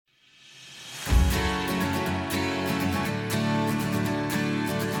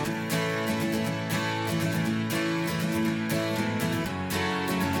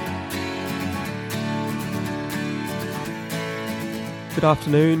Good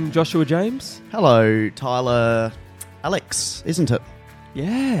afternoon, Joshua James. Hello, Tyler. Alex, isn't it?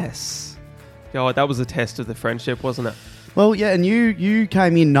 Yes. God, that was a test of the friendship, wasn't it? Well, yeah, and you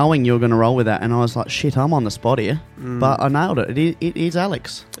came in knowing you were going to roll with that, and I was like, shit, I'm on the spot here. But I nailed it. It is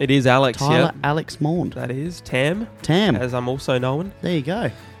Alex. It is Alex, Tyler yeah. Alex Maund. That is Tam. Tam. As I'm also known. There you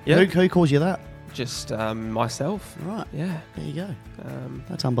go. Yeah. Who calls you that? Just myself. Right. Yeah. There you go.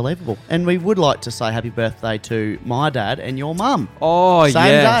 That's unbelievable. And we would like to say happy birthday to my dad and your mum. Oh, Same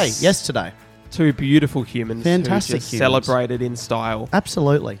yes. day, yesterday. Two beautiful humans. Fantastic who just humans. celebrated in style.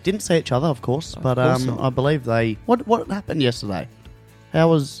 Absolutely. Didn't see each other, of course, but course not. I believe they... What happened yesterday? How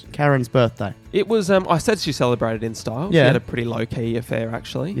was Karen's birthday? It was, I said she celebrated in style. Yeah. She had a pretty low-key affair,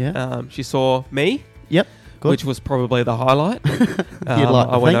 actually. Yeah. She saw me. Yep. Good. Which was probably the highlight.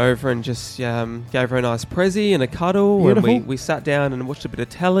 I went over and just gave her a nice prezi and a cuddle. Beautiful. And we sat down and watched a bit of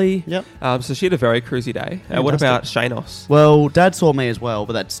telly. Yep. So she had a very cruisy day. What about Shanos? Well, Dad saw me as well,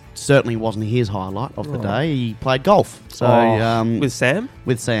 but that certainly wasn't his highlight of the day. He played golf. So with Sam?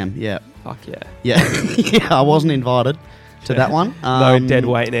 With Sam, yeah. Fuck yeah. Yeah. Yeah, I wasn't invited to that one. No dead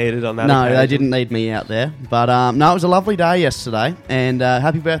weight needed on that No, occasion. they didn't need me out there. But no, it was a lovely day yesterday. And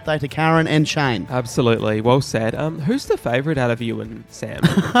happy birthday to Karen and Shane. Absolutely. Well said. Who's the favourite out of you and Sam?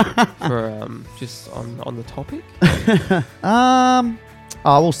 For just on the topic?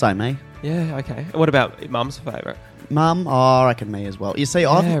 We'll say me. Yeah, okay. What about Mum's favourite? Mum, I reckon me as well. You see,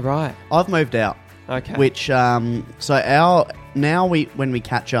 right. I've moved out. Okay. Which when we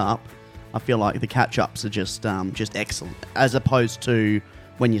catch up, I feel like the catch-ups are just excellent, as opposed to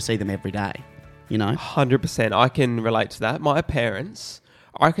when you see them every day, you know? 100%. I can relate to that. My parents,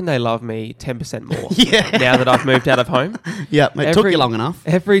 I reckon they love me 10% more Yeah. now that I've moved out of home. Yeah, it took you long enough.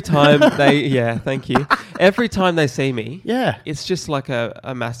 Every time thank you. Every time they see me, Yeah. it's just like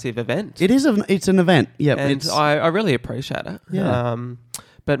a massive event. It's an event, yeah. And I really appreciate it. Yeah.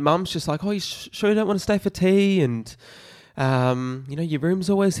 But Mum's just like, oh, you sure you don't want to stay for tea? And... your room's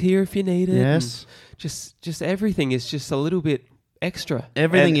always here if you need it. Yes. Just everything is just a little bit extra.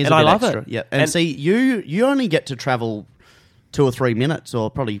 Everything is a bit I love extra. it. Yeah. And see, you only get to travel 2 or 3 minutes, or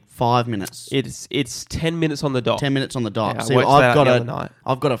probably 5 minutes. It's 10 minutes on the dot. 10 minutes on the dot. Yeah, See, I worked that out the other night.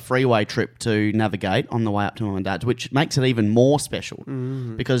 I've got a freeway trip to navigate on the way up to Mum and Dad's, which makes it even more special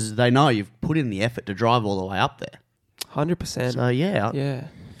because they know you've put in the effort to drive all the way up there. 100%. So yeah. Yeah.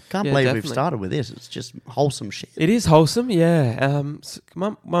 Can't Yeah, believe definitely. we've started with this. It's just wholesome shit. It is wholesome, yeah.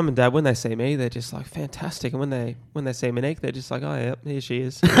 Mum and Dad, when they see me, they're just like, fantastic. And when they see Monique, they're just like, oh, yeah, here she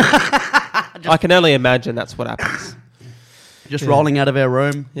is. I can only imagine that's what happens. Just rolling out of our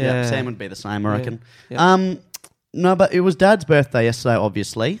room. Yeah. Sam would be the same, I reckon. Yeah. No, but it was Dad's birthday yesterday,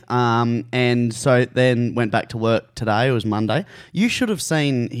 obviously. And so then went back to work today. It was Monday. You should have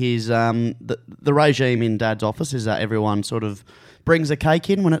seen his... the regime in Dad's office is that everyone sort of brings a cake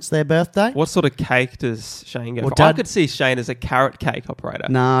in when it's their birthday. What sort of cake does Shane go Well, for? Dad- I could see Shane as a carrot cake operator.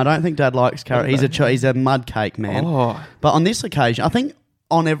 No, I don't think Dad likes carrot. He's a mud cake man. Oh. But on this occasion, I think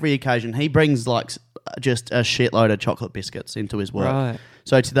on every occasion, he brings like just a shitload of chocolate biscuits into his work. Right.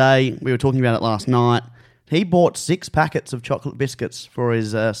 So today, we were talking about it last night, he bought 6 packets of chocolate biscuits for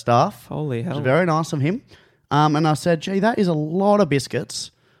his staff. Holy hell. It was very nice of him. And I said, gee, that is a lot of biscuits.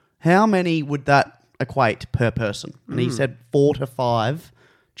 How many would that equate per person? And he said 4 to 5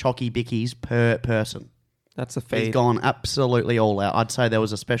 chocky bickies per person. That's a feed. He's gone absolutely all out. I'd say there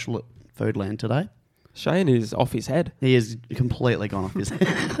was a special at Foodland today. Shane is off his head. He is completely gone off his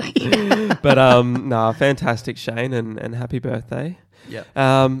head. But, fantastic, Shane, and happy birthday. Yeah.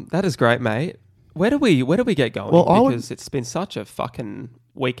 That is great, mate. Where do we get going? Well, because it's been such a fucking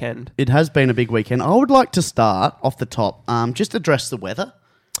weekend. It has been a big weekend. I would like to start off the top, just address the weather.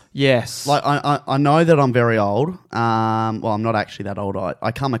 Yes. Like, I know that I'm very old. Well, I'm not actually that old.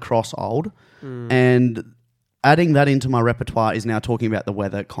 I come across old. And adding that into my repertoire is now talking about the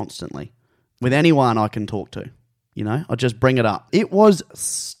weather constantly. With anyone I can talk to, you know, I just bring it up. It was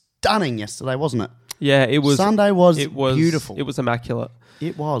stunning yesterday, wasn't it? Yeah, it was. Sunday was beautiful. It was immaculate.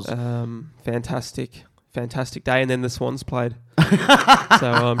 It was. Fantastic day, and then the Swans played.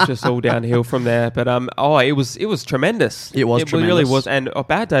 So just all downhill from there. But it was tremendous. It was It tremendous. really was, and a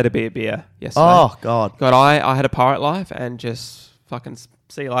bad day to be a beer yesterday. Oh, God. God, I had a pirate life and just fucking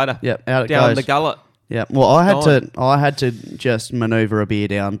see you later. Yep, out it down goes. the gullet. Yeah, well, I had to just manoeuvre a beer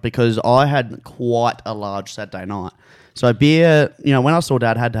down because I had quite a large Saturday night. So beer, you know, when I saw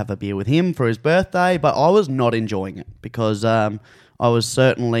Dad, I had to have a beer with him for his birthday, but I was not enjoying it because I was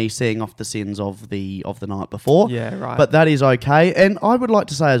certainly seeing off the sins of the night before. Yeah, right. But that is okay. And I would like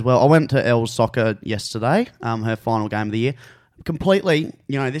to say as well, I went to Elle's soccer yesterday, her final game of the year. Completely,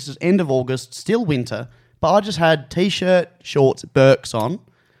 you know, this is end of August, still winter. But I just had T-shirt, shorts, Birks on,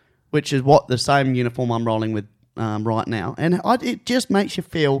 which is what the same uniform I'm rolling with right now. And it just makes you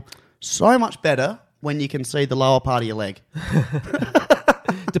feel so much better when you can see the lower part of your leg.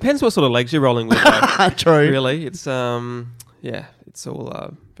 Depends what sort of legs you're rolling with, though. True. Really, it's it's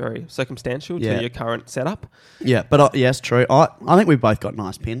all very circumstantial to your current setup. Yeah, but yes, true. I think we've both got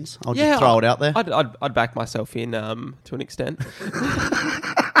nice pins. I'll just throw it out there. I'd back myself in to an extent.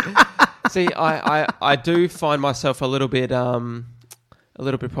 See, I do find myself a little bit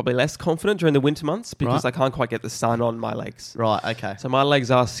probably less confident during the winter months because I can't quite get the sun on my legs. Right, okay. So my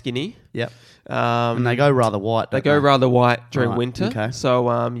legs are skinny. Yep. And they go rather white. They go rather white during winter. Okay.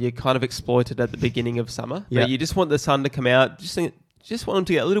 So you're kind of exploited at the beginning of summer. Yep. But you just want the sun to come out. Just want them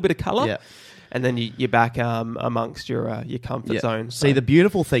to get a little bit of colour. Yeah. And then you're back amongst your comfort zone. So. See, the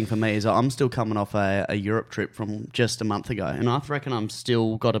beautiful thing for me is I'm still coming off a Europe trip from just a month ago, and I reckon I'm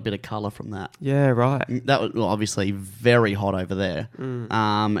still got a bit of colour from that. Yeah, right. That was obviously very hot over there,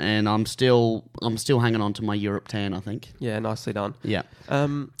 and I'm still hanging on to my Europe tan, I think. Yeah, nicely done. Yeah.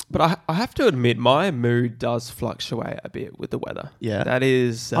 But I have to admit, my mood does fluctuate a bit with the weather. Yeah. That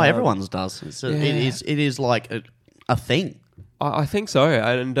is... everyone's does. It is like a thing. I think so,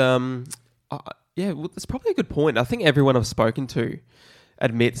 and... that's probably a good point. I think everyone I've spoken to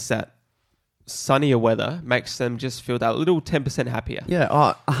admits that sunnier weather makes them just feel that little 10% happier. Yeah,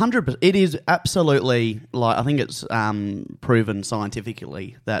 100%. It is absolutely, I think it's proven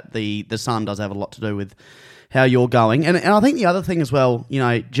scientifically that the sun does have a lot to do with how you're going. And I think the other thing as well,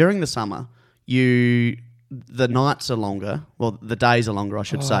 during the summer, the nights are longer. Well, the days are longer, I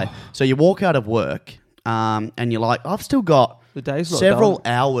should say. So you walk out of work and you're like, I've still got the day's not several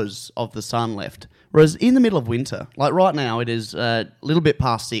done. Hours of the sun left. Whereas in the middle of winter, like right now, it is a little bit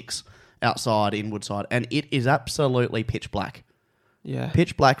past 6 outside in Woodside, and it is absolutely pitch black. Yeah.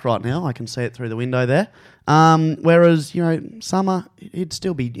 Pitch black right now. I can see it through the window there. Whereas, summer, it'd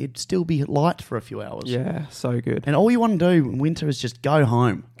still be light for a few hours. Yeah, so good. And all you want to do in winter is just go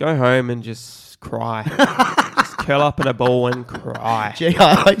home. Go home and just cry. Just curl up in a ball and cry. Gee,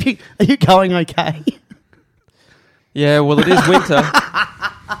 are you going okay? Yeah, well, it is winter.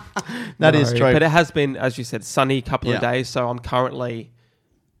 That is true. But it has been, as you said, sunny couple of days, so I'm currently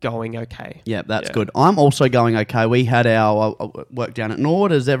going okay. Yeah, that's good. I'm also going okay. We had our work down at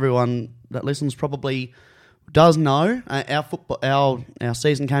Nord, as everyone that listens probably does know. Our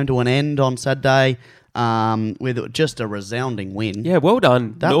season came to an end on Saturday with just a resounding win. Yeah, well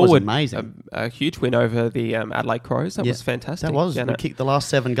done. That was amazing. A huge win over the Adelaide Crows. That was fantastic. That was. We kicked the last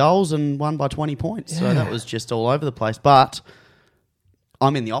 7 goals and won by 20 points. Yeah. So that was just all over the place. But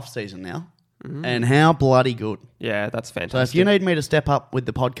I'm in the off-season now. And how bloody good. Yeah, that's fantastic. So if you need me to step up with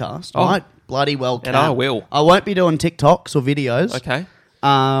the podcast, I bloody well can. And I will. I won't be doing TikToks or videos. Okay.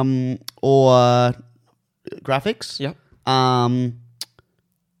 Or graphics. Yep.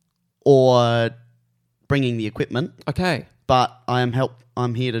 Or bringing the equipment. Okay. But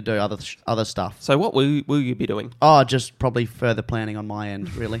I'm here to do other stuff. So what will you be doing? Oh, just probably further planning on my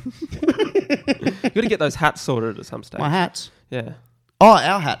end, really. You've got to get those hats sorted at some stage. My hats? Yeah. Oh,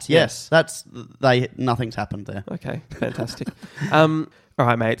 our hats, yes. Nothing's happened there. Okay, fantastic. All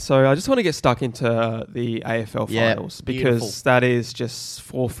right, mate. So I just want to get stuck into the AFL finals because that is just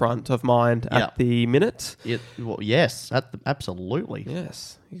forefront of mind at the minute. Yes, absolutely.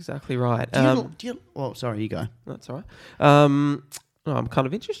 Yes, exactly right. Sorry, you go. That's all right. I'm kind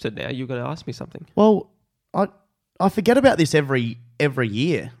of interested now. You're going to ask me something. Well, I forget about this every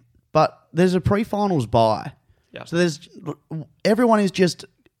year, but there's a pre-finals bye. Yeah. So everyone is just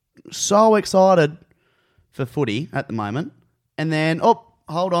so excited for footy at the moment. And then,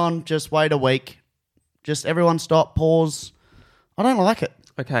 hold on, just wait a week. Just everyone stop, pause. I don't like it.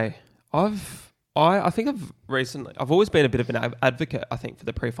 Okay. I think I've always been a bit of an advocate, I think, for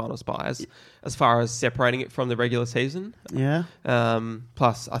the pre-finals bye as far as separating it from the regular season. Yeah.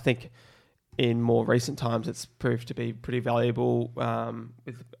 Plus, I think in more recent times, it's proved to be pretty valuable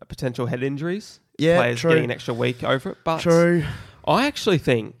with potential head injuries. Yeah, players true. Getting an extra week over it. But true. I actually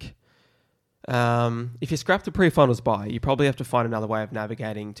think if you scrap the pre-finals bye, you probably have to find another way of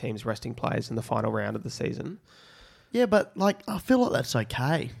navigating teams resting players in the final round of the season. Yeah, but I feel like that's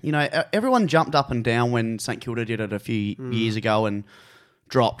okay. Everyone jumped up and down when St Kilda did it a few years ago and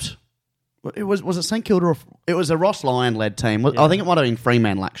dropped. Was it St Kilda? It was a Ross Lyon-led team. Yeah. I think it might have been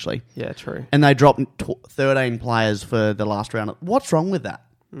Fremantle, actually. Yeah, true. And they dropped 13 players for the last round. What's wrong with that?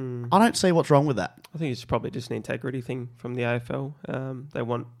 I don't see what's wrong with that. I think it's probably just an integrity thing from the AFL. They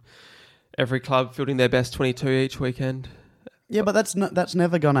want every club fielding their best 22 each weekend. Yeah, but that's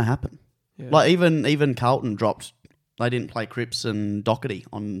never going to happen. Yeah. Like even Carlton dropped. They didn't play Cripps and Doherty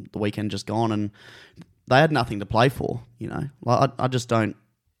on the weekend just gone, and they had nothing to play for. You know, like I just don't.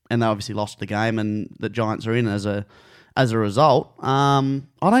 And they obviously lost the game, and the Giants are in as a result. I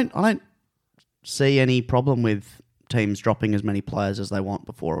don't see any problem with teams dropping as many players as they want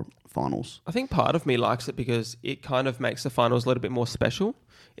before finals. I think part of me likes it because it kind of makes the finals a little bit more special.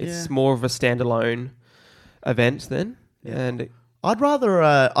 It's more of a standalone event then. Yeah. And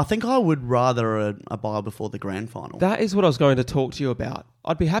I think I would rather a bye before the grand final. that is what I was going to talk to you about.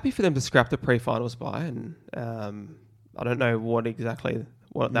 I'd be happy for them to scrap the pre-finals bye, and I don't know what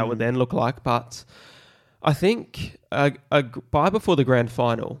that would then look like, but I think a bye before the grand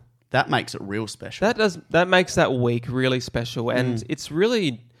final, that makes it real special. That makes that week really special, and it's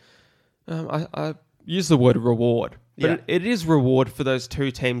really I use the word reward, but it is reward for those two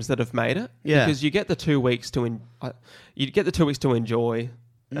teams that have made it. Yeah, because you get the 2 weeks to enjoy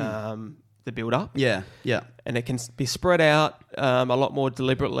the build up. Yeah, and it can be spread out a lot more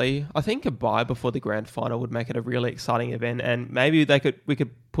deliberately. I think a bye before the grand final would make it a really exciting event, and maybe we could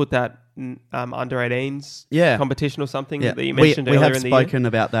put that under 18s competition or something that you mentioned earlier in the year. We have spoken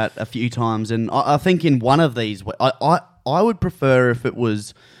about that a few times, and I think in one of these, I would prefer if it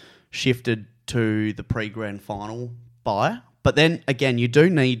was shifted to the pre-grand final bye. But then again, you do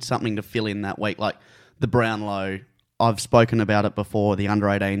need something to fill in that week, like the Brownlow. I've spoken about it before, the under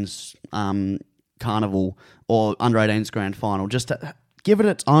 18s carnival or under 18s grand final, just to give it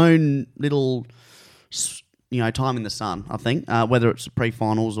its own little, time in the sun. I think whether it's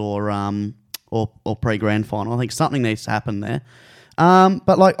pre-finals or pre-grand final, I think something needs to happen there.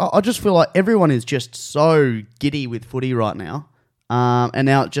 But like, I just feel like everyone is just so giddy with footy right now, and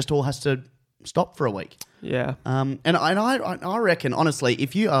now it just all has to stop for a week. Yeah. And I reckon, honestly,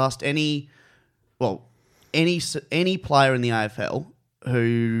 if you asked any player in the AFL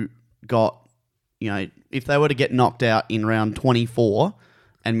who got, if they were to get knocked out in round 24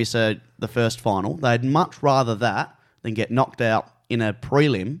 and miss the first final, they'd much rather that than get knocked out in a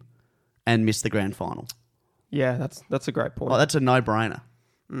prelim and miss the grand final. Yeah, that's a great point. Like, that's a no-brainer.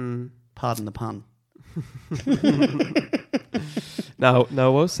 Pardon the pun. No,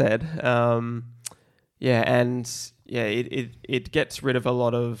 well said. It gets rid of a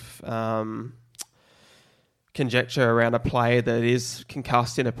lot of conjecture around a player that is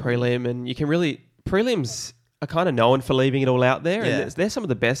concussed in a prelim, and you can really prelims are kind of known for leaving it all out there, and they're some of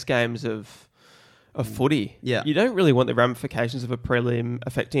the best games of footy. Yeah, you don't really want the ramifications of a prelim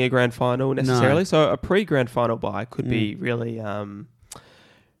affecting a grand final necessarily. No. So a pre-grand final bye could be really,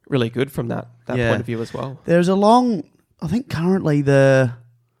 really good from that point of view as well. There's a long, I think currently there's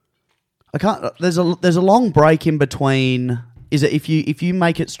a long break in between. Is it if you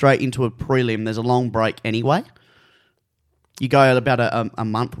make it straight into a prelim, there's a long break anyway. You go about a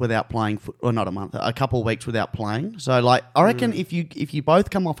month without playing, or not a month, a couple of weeks without playing. So like, I reckon if you both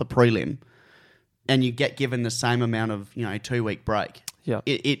come off a prelim and you get given the same amount of 2 week break,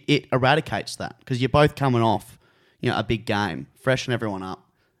 it eradicates that, because you're both coming off a big game, freshen everyone up,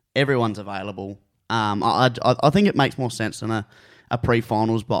 everyone's available. I think it makes more sense than a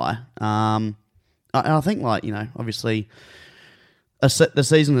pre-finals bye. I think obviously. The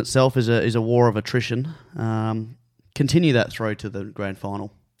season itself is a war of attrition. Continue that through to the grand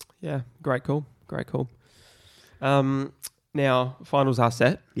final. Yeah, great call. Now, finals are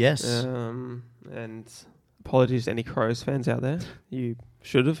set. Yes. And apologies to any Crows fans out there. You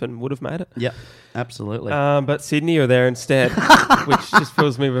should have and would have made it. Yep, absolutely. But Sydney are there instead, which just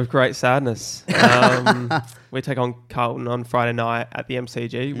fills me with great sadness. We take on Carlton on Friday night at the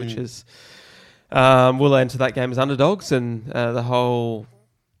MCG, which is... we'll enter that game as underdogs, and the whole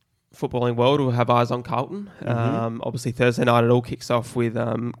footballing world will have eyes on Carlton. Obviously, Thursday night it all kicks off with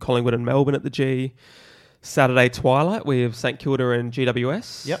Collingwood and Melbourne at the G. Saturday twilight we have St Kilda and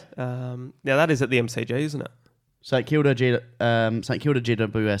GWS. Yep. Now that is at the MCG, isn't it? St Kilda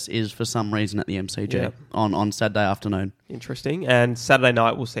GWS is for some reason at the MCG on Saturday afternoon. Interesting. And Saturday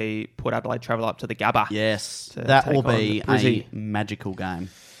night we'll see Port Adelaide travel up to the Gabba. Yes, that will be a magical game.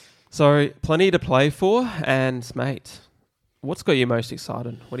 So plenty to play for, and mate, what's got you most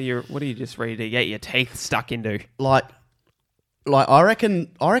excited? What are you just ready to get your teeth stuck into? Like I reckon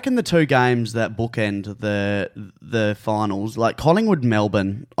the two games that bookend the finals, like Collingwood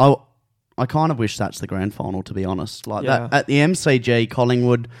Melbourne, I kind of wish that's the grand final, to be honest. Like that at the MCG,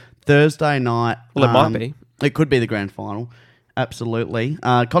 Collingwood Thursday night. Well, it might be. It could be the grand final. Absolutely.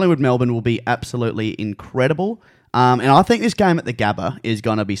 Collingwood Melbourne will be absolutely incredible. And I think this game at the Gabba is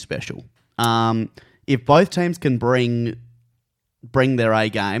going to be special. If both teams can bring their A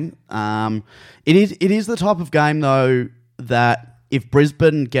game, it is the type of game though that if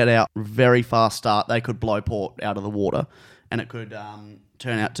Brisbane get out very fast start, they could blow Port out of the water, and it could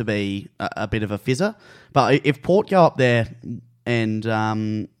turn out to be a bit of a fizzer. But if Port go up there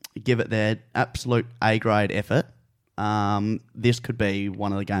and give it their absolute A-grade effort, this could be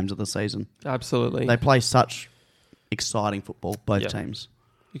one of the games of the season. Absolutely. They play such exciting football, both teams.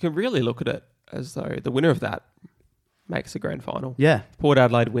 You can really look at it as though the winner of that makes the grand final. Yeah. Port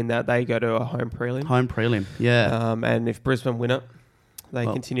Adelaide win that, they go to a home prelim. Home prelim, yeah. And if Brisbane win it, they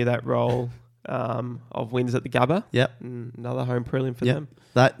continue that role of wins at the Gabba. Yep. Another home prelim for them.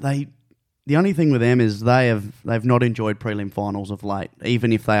 The only thing with them is they've not enjoyed prelim finals of late,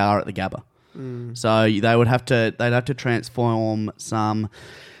 even if they are at the Gabba. So they'd have to transform some.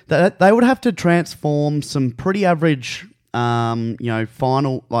 They would have to transform some pretty average,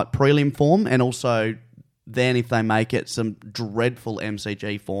 final like prelim form, and also then if they make it, some dreadful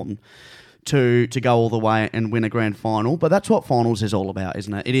MCG form to go all the way and win a grand final. But that's what finals is all about,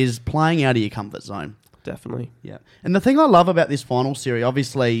 isn't it? It is playing out of your comfort zone. Definitely. Yeah. And the thing I love about this final series,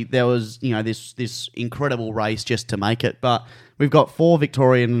 obviously there was, this incredible race just to make it, but we've got 4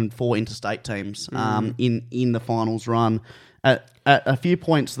 Victorian and 4 interstate teams in the finals run. At a few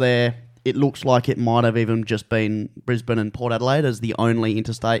points there, it looks like it might have even just been Brisbane and Port Adelaide as the only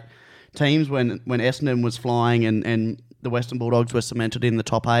interstate teams when Essendon was flying and the Western Bulldogs were cemented in the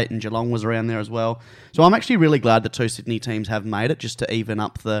top 8 and Geelong was around there as well. So I'm actually really glad the 2 Sydney teams have made it just to even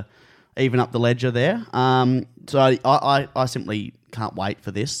up the ledger there. So I simply can't wait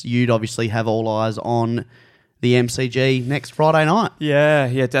for this. You'd obviously have all eyes on the MCG next Friday night. Yeah,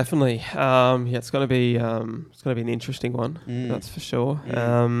 definitely. It's going to be an interesting one. That's for sure.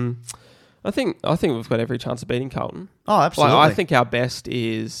 I think we've got every chance of beating Carlton. Oh, absolutely. I think our best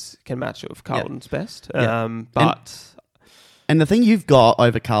can match it with Carlton's best. And the thing you've got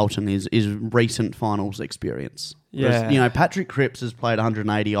over Carlton is recent finals experience. Yeah. Patrick Cripps has played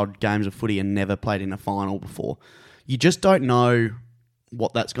 180 odd games of footy and never played in a final before. You just don't know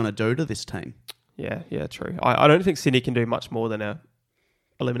what that's going to do to this team. Yeah, true. I don't think Sydney can do much more than a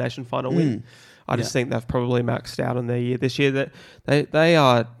elimination final win. I just think they've probably maxed out on their year this year. That they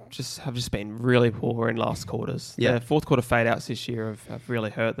have just been really poor in last quarters. Yeah. Their fourth quarter fade outs this year have really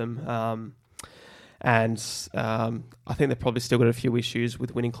hurt them. And I think they've probably still got a few issues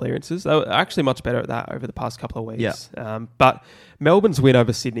with winning clearances. They were actually much better at that over the past couple of weeks. Yeah. But Melbourne's win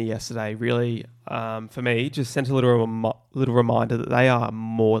over Sydney yesterday really, for me, just sent a little reminder that they are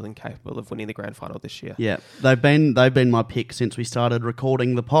more than capable of winning the grand final this year. Yeah, they've been my pick since we started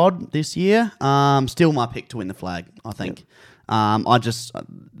recording the pod this year. Still my pick to win the flag, I think. Yep.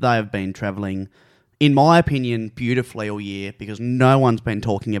 They have been travelling, in my opinion, beautifully all year because no one's been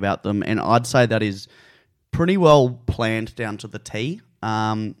talking about them, and I'd say that is pretty well planned down to the T.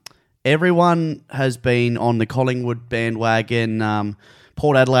 Everyone has been on the Collingwood bandwagon.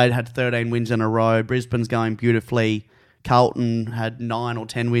 Port Adelaide had 13 wins in a row. Brisbane's going beautifully. Carlton had 9 or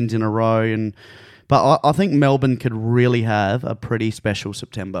 10 wins in a row, but I think Melbourne could really have a pretty special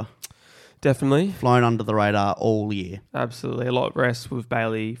September. Definitely. Flown under the radar all year. Absolutely. A lot of rest with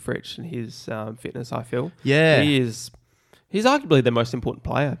Bailey Fritsch and his fitness, I feel. Yeah. He's arguably the most important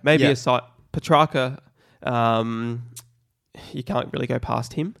player. Maybe aside Petrarca, you can't really go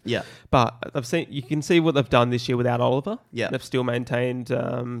past him. Yeah. But you can see what they've done this year without Oliver. Yeah. They've still maintained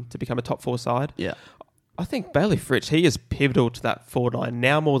to become a top 4 side. Yeah. I think Bailey Fritsch, he is pivotal to that forward line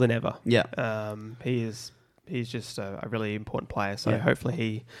now more than ever. Yeah. He's just a really important player, so hopefully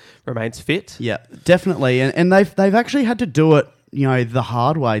he remains fit. Yeah, definitely. And they've actually had to do it, the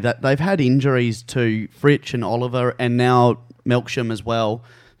hard way. That they've had injuries to Fritsch and Oliver and now Melksham as well,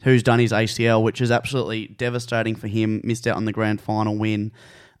 who's done his ACL, which is absolutely devastating for him. Missed out on the grand final win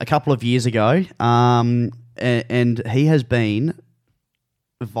a couple of years ago. And he has been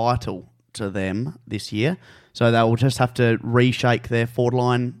vital to them this year. So they will just have to reshake their forward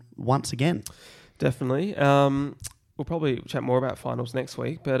line once again. Definitely. We'll probably chat more about finals next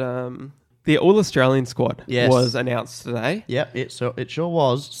week, but the All-Australian squad was announced today. Yep, it sure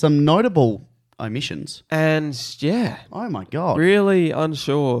was. Some notable omissions. And, oh my God. Really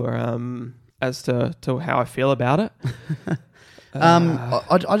unsure as to how I feel about it.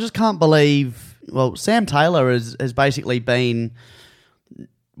 I just can't believe... Well, Sam Taylor has basically been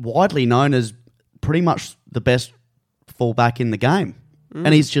widely known as pretty much the best fullback in the game.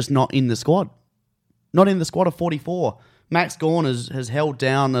 And he's just not in the squad. Not in the squad of 44. Max Gawn has held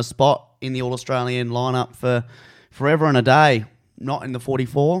down a spot in the All-Australian lineup for forever and a day, not in the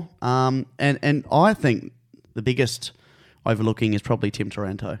 44. And I think the biggest overlooking is probably Tim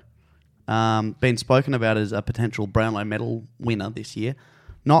Taranto. Been spoken about as a potential Brownlow medal winner this year,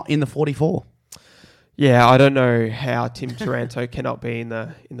 not in the 44. Yeah, I don't know how Tim Taranto cannot be in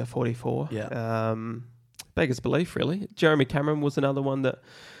the 44. Yeah. beggars belief, really. Jeremy Cameron was another one that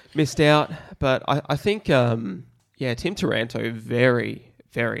missed out. But I think, Tim Taranto, very,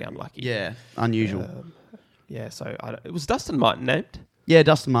 very unlucky. Yeah, unusual. So it was Dustin Martin named. Yeah,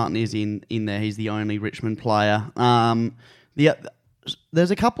 Dustin Martin is in there. He's the only Richmond player.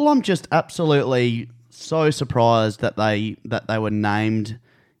 There's a couple I'm just absolutely so surprised that they were named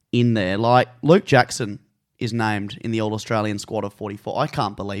in there. Like Luke Jackson is named in the All-Australian squad of 44. I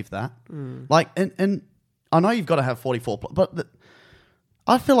can't believe that. Like, and I know you've got to have 44, but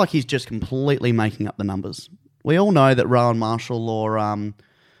I feel like he's just completely making up the numbers. We all know that Rowan Marshall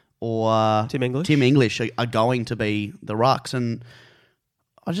or Tim English are going to be the rucks, and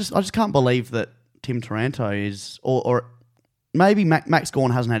I just can't believe that Tim Taranto is, or maybe Max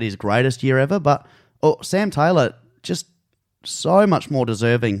Gawn hasn't had his greatest year ever, but Sam Taylor just so much more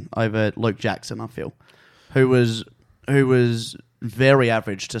deserving over Luke Jackson, I feel, who was very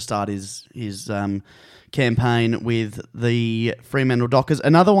average to start his campaign with the Fremantle Dockers.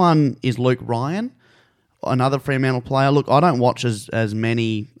 Another one is Luke Ryan, another Fremantle player. Look, I don't watch as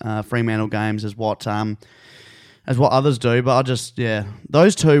many Fremantle games as what others do, but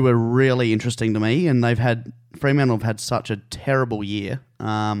those two were really interesting to me, and Fremantle have had such a terrible year,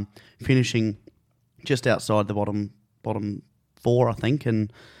 finishing just outside the bottom four, I think,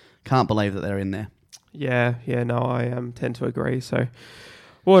 and can't believe that they're in there. I tend to agree. So,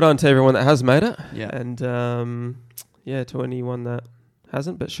 well done to everyone that has made it, and to anyone that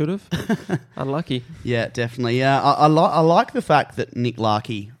hasn't but should have. Unlucky. Yeah, definitely. Yeah, I like the fact that Nick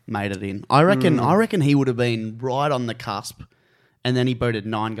Larkey made it in. I reckon he would have been right on the cusp, and then he booted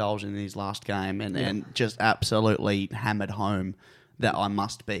 9 goals in his last game, and just absolutely hammered home that I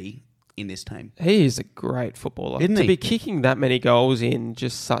must be in this team. He is a great footballer. Isn't he? To be kicking that many goals in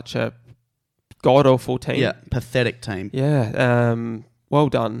just such a god-awful team. Yeah, pathetic team. Yeah, well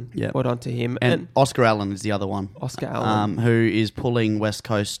done. Yeah. Well done to him. And Oscar Allen is the other one. Oscar Allen. Who is pulling West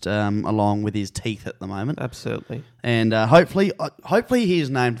Coast along with his teeth at the moment. Absolutely. And hopefully he is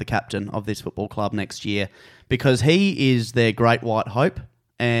named the captain of this football club next year, because he is their great white hope,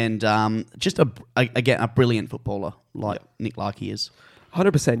 and just a brilliant footballer like Nick Larkey is.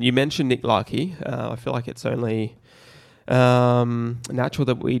 100%. You mentioned Nick Larkey. I feel like it's only natural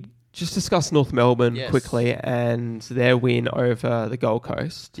that we just discuss North Melbourne quickly and their win over the Gold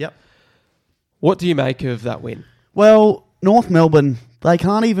Coast. Yep. What do you make of that win? Well, North Melbourne, they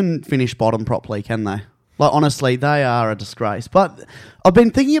can't even finish bottom properly, can they? Like, honestly, they are a disgrace. But I've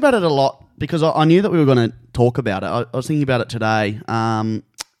been thinking about it a lot because I knew that we were going to talk about it. I was thinking about it today. And,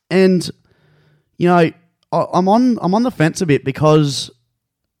 you know, I'm on the fence a bit because,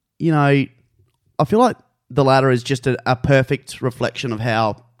 you know, I feel like the ladder is just a perfect reflection of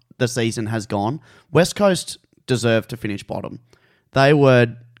how the season has gone. West Coast deserved to finish bottom. They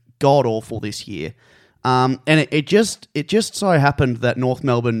were god awful this year, and it just so happened that North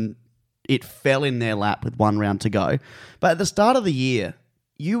Melbourne, it fell in their lap with 1 round to go. But at the start of the year,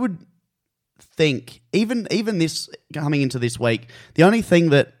 you would think, even this coming into this week, the only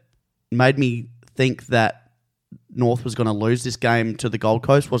thing that made me think that North was going to lose this game to the Gold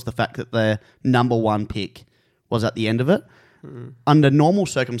Coast was the fact that their number 1 pick was at the end of it. Under normal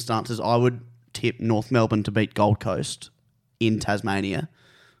circumstances, I would tip North Melbourne to beat Gold Coast in Tasmania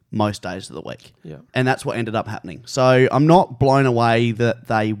most days of the week. Yeah. And that's what ended up happening. So I'm not blown away that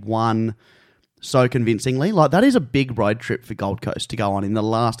they won so convincingly. Like, that is a big road trip for Gold Coast to go on in the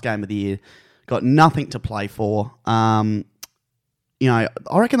last game of the year. Got nothing to play for. You know,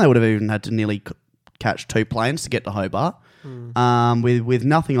 I reckon they would have even had to nearly catch 2 planes to get to Hobart with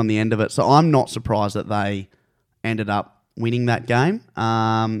nothing on the end of it. So I'm not surprised that they ended up winning that game,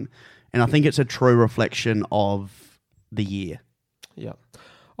 and I think it's a true reflection of the year. Yeah,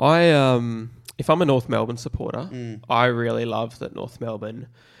 if I'm a North Melbourne supporter, I really love that North Melbourne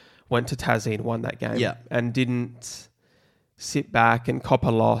went to Tassie and won that game, and didn't sit back and cop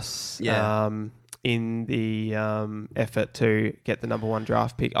a loss in the effort to get the number 1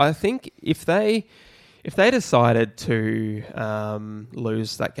 draft pick. I think if they decided to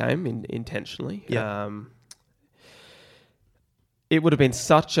lose that game intentionally. It would have been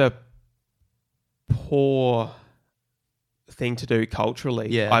such a poor thing to do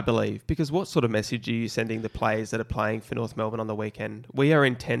culturally, I believe. Because what sort of message are you sending the players that are playing for North Melbourne on the weekend? We are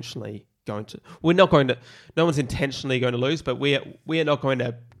intentionally no one's intentionally going to lose, but we are not going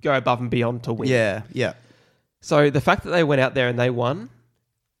to go above and beyond to win. Yeah. So the fact that they went out there and they won,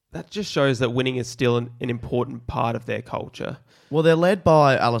 that just shows that winning is still an important part of their culture. Well, they're led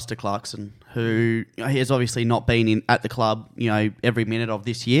by Alistair Clarkson, who he has obviously not been at the club, you know, every minute of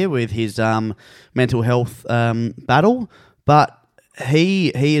this year with his mental health battle, but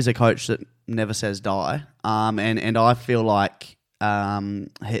he is a coach that never says die. And I feel like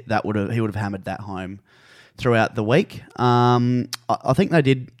he would have hammered that home throughout the week. I think they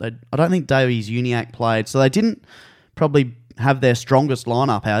did. I don't think Davies Uniacke played, so they didn't probably have their strongest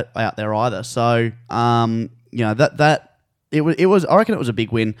lineup out there either. So that it was. I reckon it was a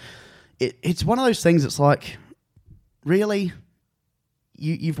big win. It's one of those things. It's like, really,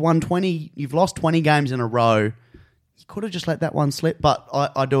 you've won 20. You've lost 20 games in a row. You could have just let that one slip. But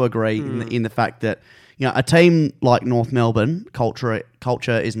I do agree in the fact that a team like North Melbourne culture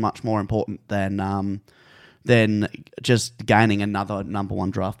is much more important than just gaining another number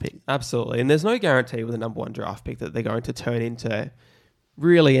one draft pick. Absolutely. And there's no guarantee with a number one draft pick that they're going to turn into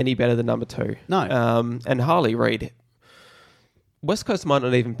really any better than number two. No. And Harley Reid, West Coast might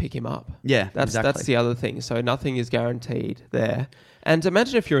not even pick him up. Yeah, exactly. That's the other thing. So nothing is guaranteed there. And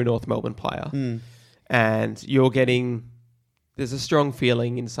imagine if you're a North Melbourne player and you're getting... There's a strong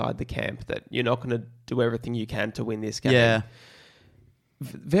feeling inside the camp that you're not going to do everything you can to win this game. Yeah.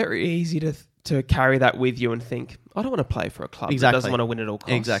 Very easy to carry that with you and think, I don't want to play for a club that doesn't want to win at all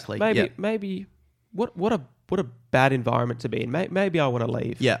costs. Exactly. Maybe what a bad environment to be in. Maybe I want to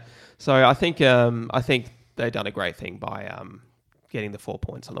leave. Yeah. So I think they've done a great thing by getting the 4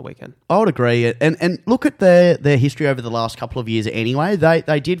 points on the weekend. I would agree. And look at their history over the last couple of years anyway.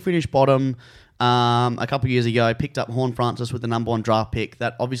 They did finish bottom a couple of years ago, picked up Horn Francis with the number one draft pick.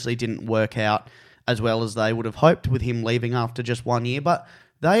 That obviously didn't work out as well as they would have hoped with him leaving after just 1 year. But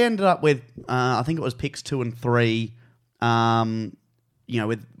they ended up with, I think it was picks 2 and 3,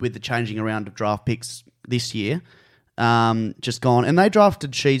 with the changing around of draft picks this year, just gone. And they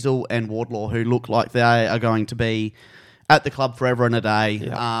drafted Sheasel and Wardlaw, who look like they are going to be at the club forever and a day.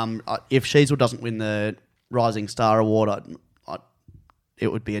 Yeah. If Sheasel doesn't win the Rising Star Award,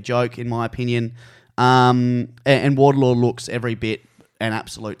 it would be a joke, in my opinion. And Wardlaw looks every bit an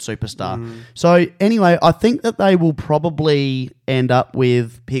absolute superstar. So anyway, I think that they will probably end up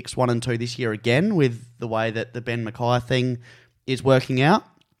with picks 1 and 2 this year again, with the way that the Ben Mackay thing is working out.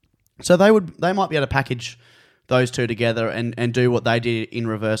 So they might be able to package those two together and do what they did in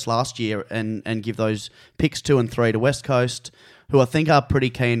reverse last year and give those picks 2 and 3 to West Coast, who I think are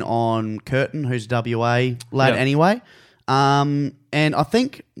pretty keen on Curtin, who's WA lad anyway. And I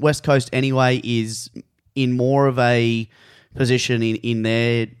think West Coast anyway is in more of a position in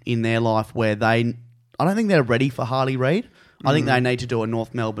their life where I don't think they're ready for Harley Reid. I think they need to do a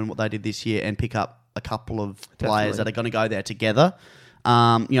North Melbourne, what they did this year, and pick up a couple of players that are going to go there together.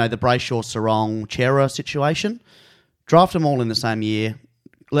 The Brayshaw, Sarong, Chera situation. Draft them all in the same year,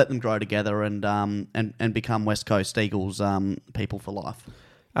 let them grow together, and become West Coast Eagles people for life.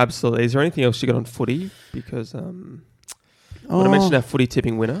 Absolutely. Is there anything else you got on footy? Because I want to mention our footy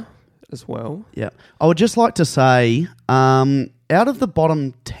tipping winner as well. Yeah. I would just like to say, out of the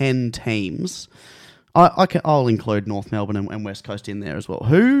bottom 10 teams, I'll include North Melbourne and West Coast in there as well.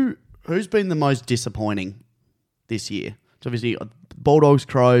 Who's been the most disappointing this year? It's obviously Bulldogs,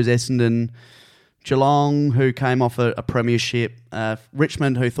 Crows, Essendon, Geelong, who came off a premiership,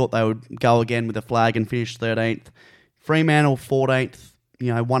 Richmond, who thought they would go again with a flag and finish 13th, Fremantle 14th,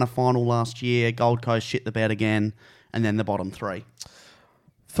 won a final last year, Gold Coast shit the bed again, and then the bottom 3.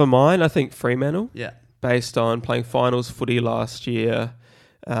 For mine, I think Fremantle. Yeah. Based on playing finals footy last year.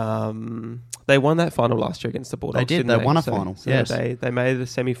 They won that final last year against the Bulldogs. They did. They won a final. Yes. They made the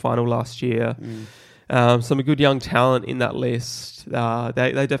semi-final last year. Some good young talent in that list. They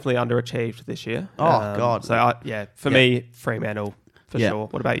definitely underachieved this year. Oh, God. So, for me, Fremantle for sure.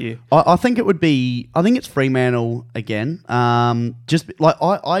 What about you? I think it would be... I think it's Fremantle again. Just like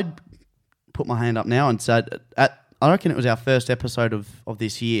I'd put my hand up now and said... I reckon it was our first episode of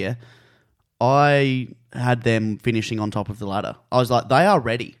this year. I had them finishing on top of the ladder. I was like, they are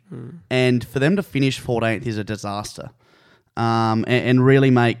ready. And for them to finish 14th is a disaster. And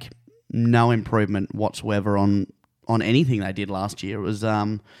really make no improvement whatsoever on anything they did last year. It was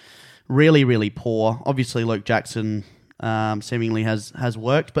really, really poor. Obviously, Luke Jackson seemingly has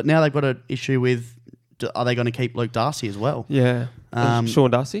worked, but now they've got an issue with, are they going to keep Luke Darcy as well? Yeah. Sean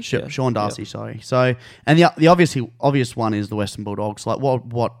Darcy? Sean Darcy, sorry. So, and the obvious one is the Western Bulldogs. Like,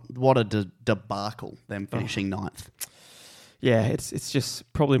 what a debacle, them finishing 9th. Yeah, it's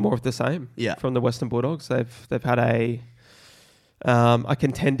just probably more of the same from the Western Bulldogs. They've had a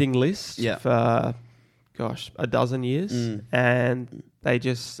contending list for, a dozen years. And they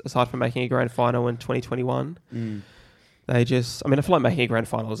just, aside from making a grand final in 2021... I feel like making a grand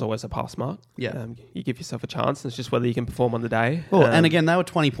final is always a pass mark. Yeah. You give yourself a chance. It's just whether you can perform on the day. Well, and again, they were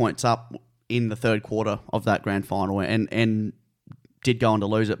 20 points up in the third quarter of that grand final and did go on to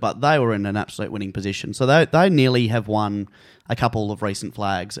lose it, but they were in an absolute winning position. So they nearly have won a couple of recent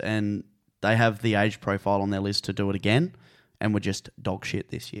flags, and they have the age profile on their list to do it again, and were just dog shit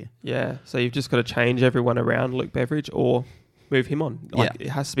this year. Yeah, so you've just got to change everyone around Luke Beveridge or move him on. It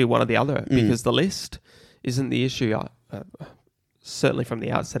has to be one or the other because the list isn't the issue. Certainly from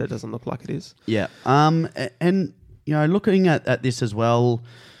the outset, it doesn't look like it is. Yeah. And, looking at this as well,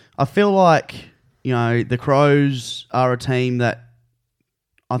 I feel like, the Crows are a team that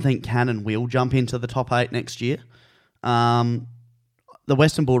I think can and will jump into the top 8 next year. The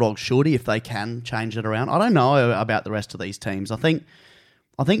Western Bulldogs should if they can change it around. I don't know about the rest of these teams. I think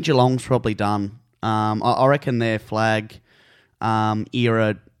Geelong's probably done. I reckon their flag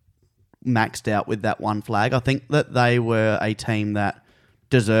era maxed out with that one flag. I think that they were a team that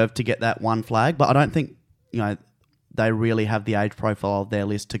deserved to get that one flag, but I don't think they really have the age profile of their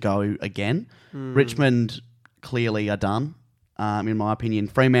list to go again. Richmond clearly are done, in my opinion.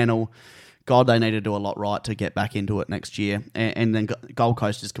 Fremantle, God, they need to do a lot right to get back into it next year. And then Gold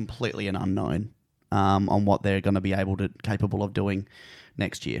Coast is completely an unknown on what they're going to be capable of doing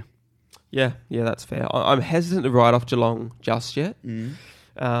next year. Yeah, that's fair. I'm hesitant to write off Geelong just yet.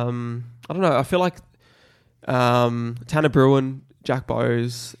 I don't know. I feel like Tanner Bruin, Jack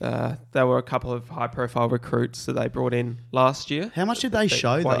Bowes, there were a couple of high-profile recruits that they brought in last year. How much did they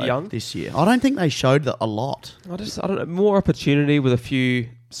show quite young this year? I don't think they showed a lot. I don't know. More opportunity with a few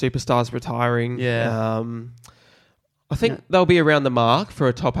superstars retiring. Yeah. I think they'll be around the mark for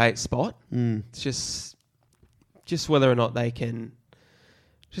a top 8 spot. It's just whether or not they can.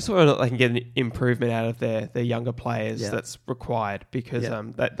 Just whether or not they can get an improvement out of their younger players that's required because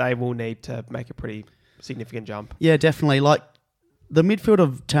that they will need to make a pretty significant jump. Yeah, definitely. Like the midfield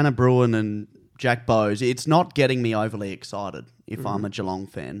of Tanner Bruin and Jack Bowes, it's not getting me overly excited if I'm a Geelong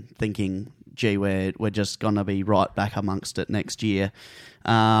fan, thinking, gee, we're just going to be right back amongst it next year.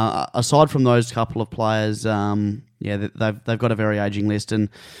 Aside from those couple of players, they've got a very ageing list, and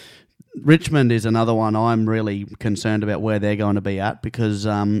Richmond is another one I'm really concerned about where they're going to be at because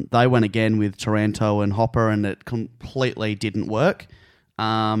they went again with Taranto and Hopper and it completely didn't work.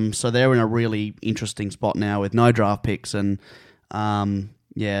 So they're in a really interesting spot now with no draft picks and,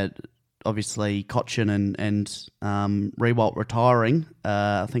 obviously Cochin and Rewalt retiring.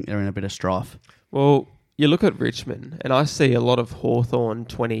 I think they're in a bit of strife. Well, you look at Richmond and I see a lot of Hawthorn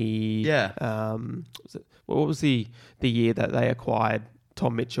 20... Yeah. What was the year that they acquired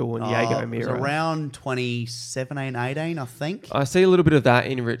Tom Mitchell and Jaeger O'Meara? It was around 2017, 18, I think. I see a little bit of that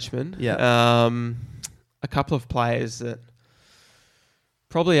in Richmond. Yeah. A couple of players that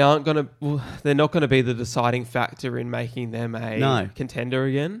probably aren't going to... Well, they're not going to be the deciding factor in making them a contender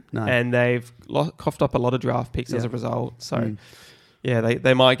again. No. And they've coughed up a lot of draft picks as a result. So,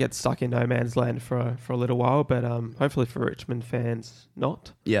 they might get stuck in no man's land for a little while, but hopefully for Richmond fans,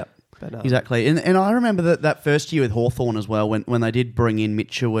 not. Yeah. But, exactly. And I remember that first year with Hawthorn as well, when they did bring in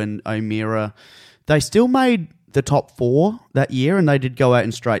Mitchell and O'Meara, they still made the top 4 that year and they did go out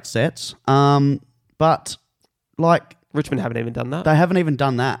in straight sets. But like... Richmond haven't even done that. They haven't even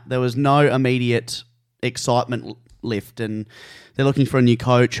done that. There was no immediate excitement lift and they're looking for a new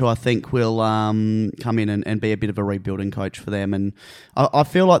coach who I think will come in and be a bit of a rebuilding coach for them. And I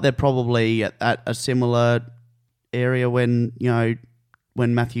feel like they're probably at a similar area when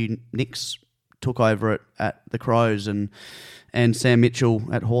Matthew Nix took over at the Crows and Sam Mitchell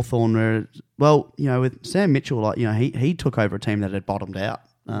at Hawthorn. With Sam Mitchell, he took over a team that had bottomed out.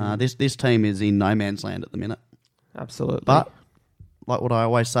 This team is in no man's land at the minute. Absolutely. But like what I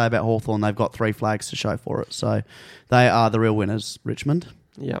always say about Hawthorn, they've got 3 flags to show for it. So they are the real winners, Richmond.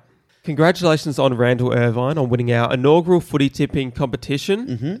 Yep. Congratulations on Randall Irvine on winning our inaugural footy tipping competition.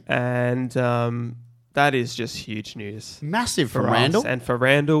 Mm-hmm. And that is just huge news. Massive for us Randall. And for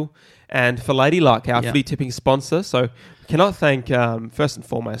Randall and for Lady Luck, our footy tipping sponsor. So we cannot thank, first and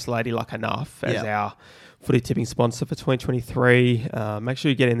foremost, Lady Luck enough as our footy tipping sponsor for 2023. Make sure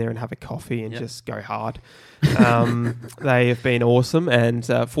you get in there and have a coffee and just go hard. They have been awesome, and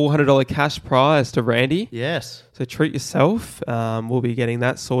 $400 cash prize to Randy. Yes. So treat yourself. We'll be getting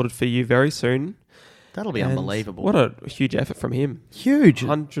that sorted for you very soon. That'll be unbelievable. What a huge effort from him. Huge.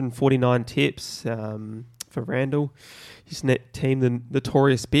 149 tips for Randall. His team, the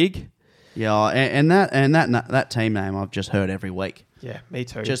Notorious Big. Yeah, and that team name I've just heard every week. Yeah, me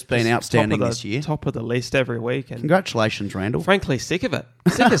too. Just been outstanding this year. Top of the list every week. And congratulations, Randall. Frankly, sick of it.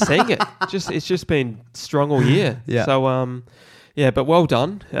 Sick of seeing it. It's just been strong all year. Yeah. So, but well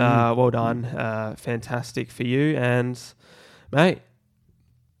done. Well done. Fantastic for you. And, mate,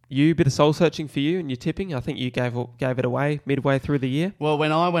 a bit of soul searching for you and your tipping. I think you gave it away midway through the year. Well,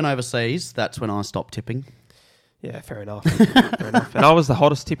 when I went overseas, that's when I stopped tipping. Yeah, fair enough. Fair enough. And I was the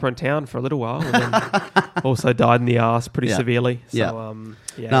hottest tipper in town for a little while, and then also died in the arse pretty severely. So,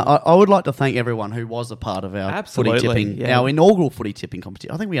 yeah. Now, I would like to thank everyone who was a part of our footy tipping, our inaugural footy tipping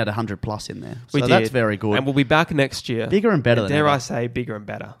competition. I think we had 100 plus in there. So we did. That's very good. And we'll be back next year. Bigger and better than dare ever. I say, bigger and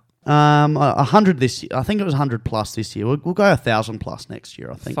better. 100 this year. I think it was 100 plus this year. We'll go 1,000 plus next year,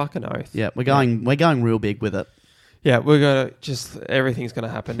 I think. Fucking oath. Yeah, we're going real big with it. Yeah, we're going to everything's going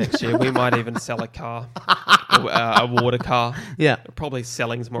to happen next year. We might even sell a car, a water car. Yeah. Probably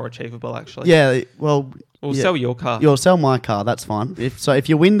selling's more achievable, actually. Yeah, well... We'll sell your car. You'll sell my car, that's fine. If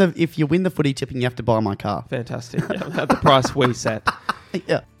you win the footy tipping, you have to buy my car. Fantastic. Yeah, at the price we set.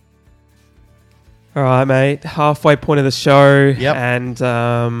 Yeah. All right, mate. Halfway point of the show. Yep. And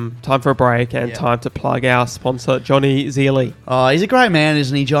time for a break and time to plug our sponsor, Johnny Zealy. Oh, he's a great man,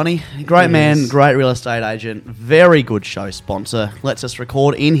 isn't he, Johnny? Great man, great real estate agent, very good show sponsor. Lets us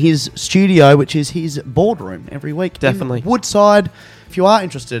record in his studio, which is his boardroom every week. Definitely. In Woodside. If you are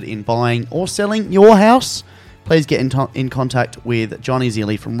interested in buying or selling your house, please get in contact with Johnny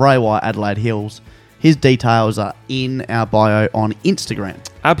Zealy from Raywire Adelaide Hills. His details are in our bio on Instagram.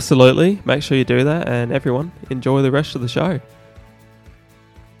 Absolutely. Make sure you do that. And everyone, enjoy the rest of the show.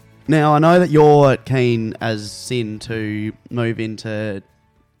 Now, I know that you're keen as sin to move into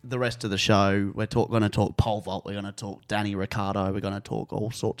the rest of the show. We're going to talk pole vault. We're going to talk Danny Ricciardo. We're going to talk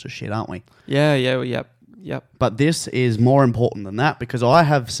all sorts of shit, aren't we? Yep. But this is more important than that because I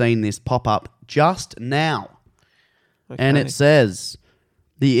have seen this pop up just now. Okay. And it says...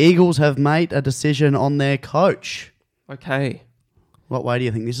 The Eagles have made a decision on their coach. Okay. What way do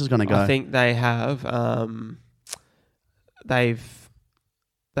you think this is going to go? I think they have.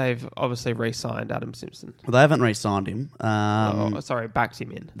 They've obviously re-signed Adam Simpson. Well, they haven't re-signed him. Backed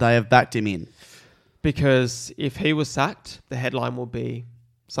him in. They have backed him in. Because if he was sacked, the headline will be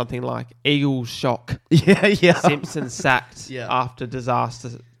something like Eagles shock. Yeah. Simpson sacked after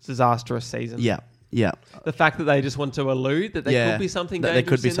disastrous season. Yeah. The fact that they just want to allude that there could be something dangerous.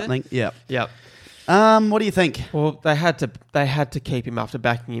 There could be something. There. Yeah. What do you think? Well, they had to keep him after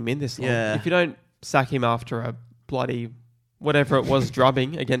backing him in this long. Yeah. If you don't sack him after a bloody whatever it was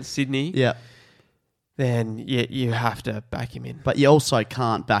drubbing against Sydney, then you have to back him in. But you also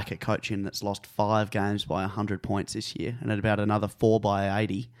can't back a coach in that's lost 5 games by 100 points this year and at about another 4 by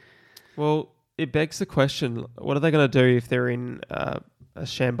 80. Well, it begs the question: what are they going to do if they're in a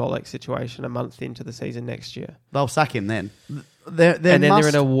shambolic situation a month into the season next year? They'll sack him then. They're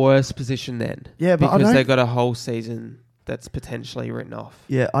in a worse position then. Yeah, but because they've got a whole season that's potentially written off.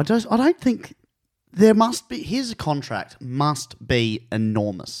 Yeah, I don't think there must be. His contract must be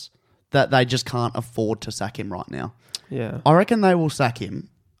enormous that they just can't afford to sack him right now. Yeah, I reckon they will sack him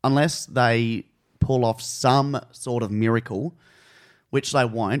unless they pull off some sort of miracle, which they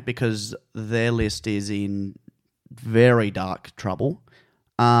won't because their list is in very dark trouble.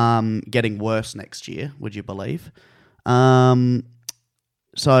 Getting worse next year, would you believe? I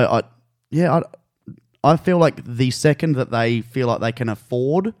feel like the second that they feel like they can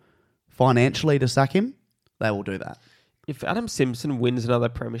afford financially to sack him, they will do that. If Adam Simpson wins another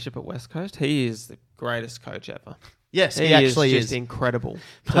premiership at West Coast, he is the greatest coach ever. Yes, he actually is just incredible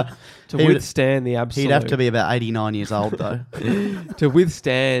to withstand the absolute. He'd have to be about 89 years old though to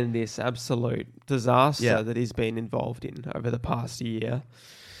withstand this absolute disaster that he's been involved in over the past year.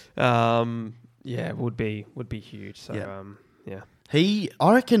 Would be huge. So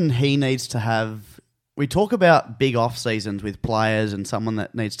I reckon he needs to have. We talk about big off seasons with players and someone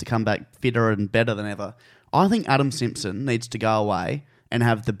that needs to come back fitter and better than ever. I think Adam Simpson needs to go away and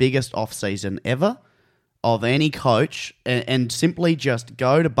have the biggest off season ever of any coach and simply just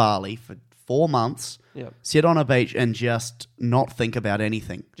go to Bali for 4 months, sit on a beach and just not think about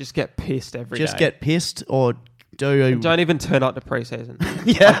anything. Just get pissed every day. Just get pissed or don't even turn up to preseason.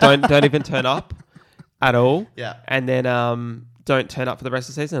 Don't even turn up at all. Yeah. And then don't turn up for the rest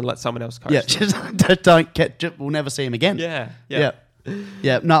of the season and let someone else coach. Yeah, we'll never see him again. Yeah.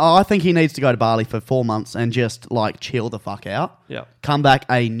 No, I think he needs to go to Bali for 4 months and just chill the fuck out. Yeah. Come back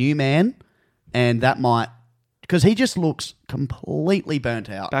a new man. And that might... Because he just looks completely burnt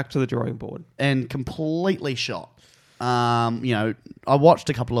out. Back to the drawing board. And completely shot. I watched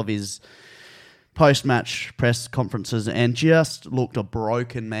a couple of his post-match press conferences and just looked a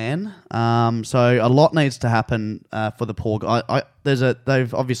broken man. So a lot needs to happen for the poor guy.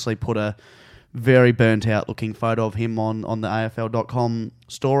 They've obviously put a very burnt out looking photo of him on the AFL.com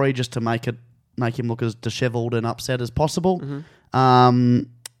story just to make him look as dishevelled and upset as possible. Mm-hmm.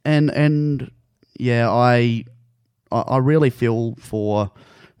 I really feel for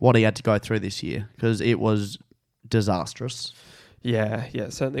what he had to go through this year because it was disastrous. Yeah,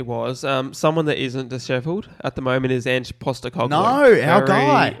 it certainly was. Someone that isn't dishevelled at the moment is Ange Postecoglou. No, our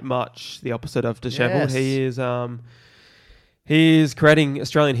guy. Very much the opposite of dishevelled. Yes. He is creating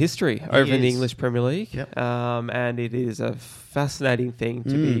Australian history over in the is. English Premier League. Yep. And it is a fascinating thing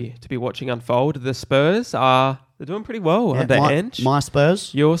to be watching unfold. The Spurs they're doing pretty well under Ange. My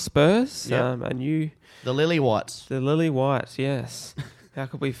Spurs. Your Spurs, Yep. and you, The Lily Whites. the Lily Whites. Yes. How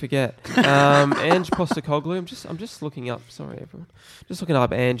could we forget? Ange Postecoglou. I'm just looking up. Sorry, everyone. Just looking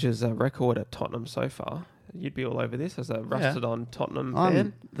up Ange's record at Tottenham so far. You'd be all over this as a rusted-on Tottenham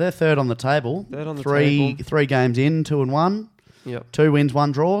fan. They're third on the table. Third on the table. table. 3 games in, 2-1. Yep. 2 wins,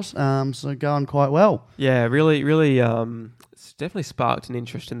 1 draws. So going quite well. Yeah, really. It's definitely sparked an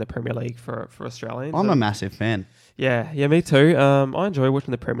interest in the Premier League for Australians. I'm a massive fan. Yeah, me too. I enjoy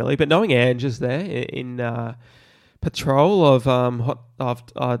watching the Premier League, but knowing Ange is there in patrol of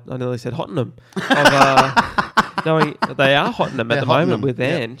I nearly said Hottenham. Knowing they are Hottenham at the moment with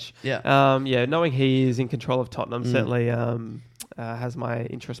Ange. Yeah. Knowing he is in control of Tottenham certainly has my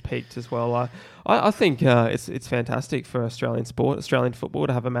interest peaked as well. I think it's fantastic for Australian football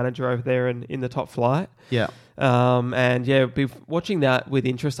to have a manager over there in the top flight. Yeah. Be watching that with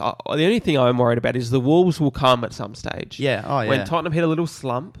interest. The only thing I'm worried about is the Wolves will come at some stage. Yeah. Oh, yeah. When Tottenham hit a little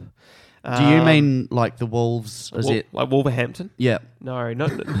slump. Do you mean like the Wolves? Like Wolverhampton? Yeah. No,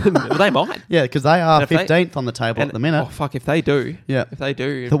 they might. Yeah, because they are 15th on the table at the minute. Oh fuck! If they do,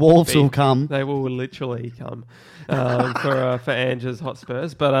 the Wolves will come. They will literally come for Ange's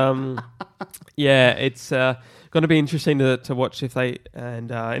Hotspurs. But it's going to be interesting to watch if they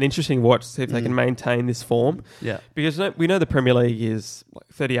an interesting watch to see if they can maintain this form. Yeah, because we know the Premier League is like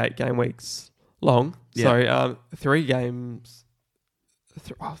 38 game weeks long. Yeah. So 3 games.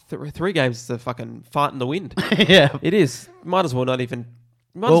 3 games is a fucking fart in the wind. Yeah, it is. Might as well not even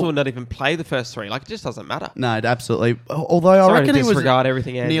play the first 3. Like, it just doesn't matter. No, absolutely. Although I reckon he was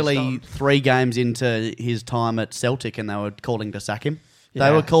everything nearly 3 games into his time at Celtic, and they were calling to sack him.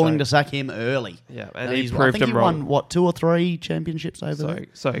 They were calling to sack him early. Yeah, and he proved them wrong. Won 2 or 3 championships over there.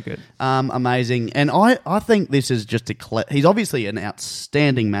 So good. Amazing. And I think this is just he's obviously an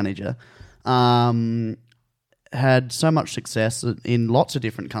outstanding manager. Had so much success in lots of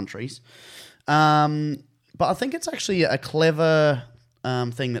different countries. But I think it's actually a clever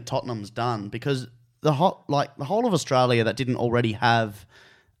thing that Tottenham's done, because the whole of Australia that didn't already have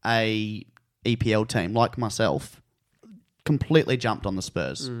a EPL team, like myself, completely jumped on the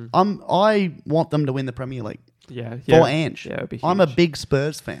Spurs. I want them to win the Premier League. Yeah. For Ange. Yeah, it'd be huge. I'm a big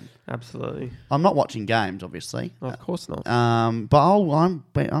Spurs fan. Absolutely. I'm not watching games, obviously. Of course not.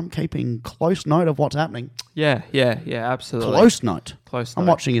 But I'm keeping close note of what's happening. Yeah, absolutely. Close note. I'm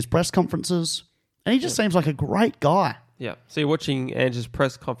watching his press conferences, and he just seems like a great guy. Yeah. So you're watching Ange's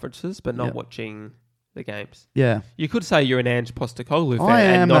press conferences, but not watching the games. Yeah. You could say you're an Ange Postecoglou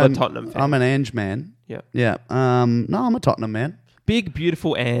fan and not a Tottenham fan. I'm an Ange man. Yeah. Yeah. No, I'm a Tottenham man. Big,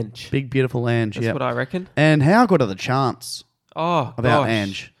 beautiful Ange. Big, beautiful Ange, That's what I reckon. And how good are the chants about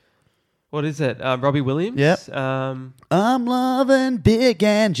Ange? What is it? Robbie Williams? Yep. I'm loving Big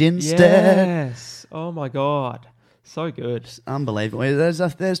Ange instead. Yes. Oh, my God. So good. It's unbelievable.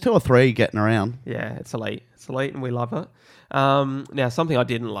 There's 2 or 3 getting around. Yeah, it's elite. It's elite and we love it. Now, something I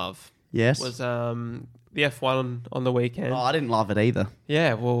didn't love was the F1 on the weekend. Oh, I didn't love it either.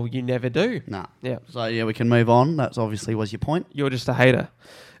 Yeah, well, you never do. Nah. Yeah. So, we can move on. That's obviously was your point. You're just a hater.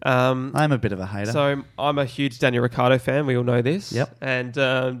 I'm a bit of a hater. So, I'm a huge Daniel Ricciardo fan. We all know this. Yep. And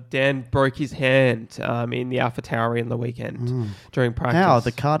Dan broke his hand in the AlphaTauri in the weekend during practice. How?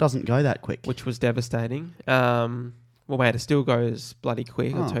 The car doesn't go that quick. Which was devastating. Well, mate, it still goes bloody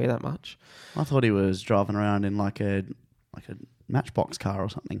quick, I'll tell you that much. I thought he was driving around in like a Matchbox car or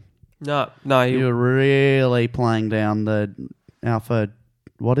something. No. You were really playing down the Alpha...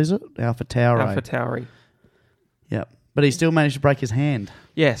 What is it? AlphaTauri. AlphaTauri. Yep. But he still managed to break his hand.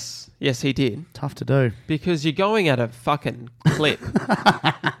 Yes, he did. Tough to do. Because you're going at a fucking clip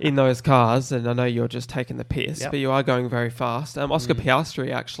in those cars, and I know you're just taking the piss, but you are going very fast. Oscar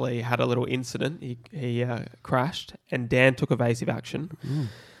Piastri actually had a little incident. He crashed, and Dan took evasive action.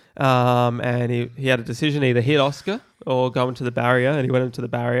 And he had a decision, either hit Oscar or go into the barrier, and he went into the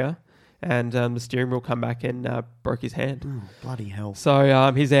barrier. And the steering wheel come back and broke his hand. Oh, bloody hell.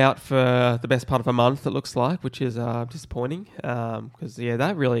 So he's out for the best part of a month, it looks like, which is disappointing. Because,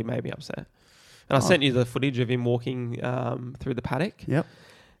 that really made me upset. And I sent you the footage of him walking through the paddock. Yep.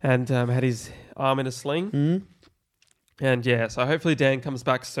 And had his arm in a sling. And, so hopefully Dan comes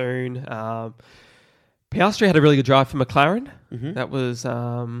back soon. Piastri had a really good drive for McLaren. That was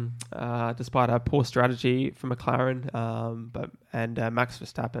despite a poor strategy for McLaren. And Max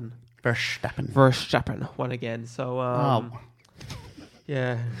Verstappen won again. So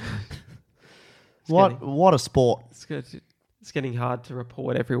Yeah. What a sport. It's good. It's getting hard to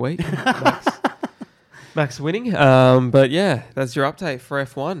report every week. Max winning. But yeah, that's your update for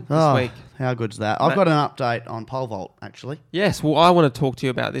F1 this week. How good's that? I've got an update on pole vault, actually. Yes, well, I want to talk to you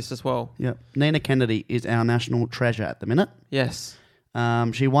about this as well. Yep. Nina Kennedy is our national treasure at the minute. Yes.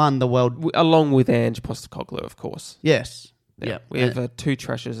 She won the world... Along with Ange Postecoglou, of course. Yes. Yeah. We have two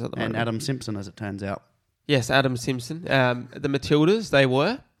treasures at the moment. And Adam Simpson, as it turns out. Yes, Adam Simpson. The Matildas, they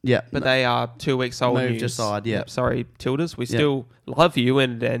were. Yeah. But they are 2 weeks old. Moved aside, yeah. Sorry, Tildas. We still love you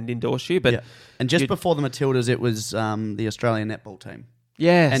and endorse you. But And just before the Matildas, it was the Australian netball team.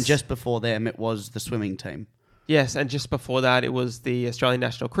 Yes. And just before them, it was the swimming team. Yes, and just before that, it was the Australian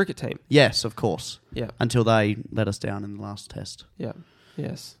national cricket team. Yes, of course. Yeah. Until they let us down in the last test. Yeah.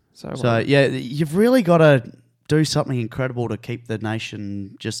 Yes. So you've really got to do something incredible to keep the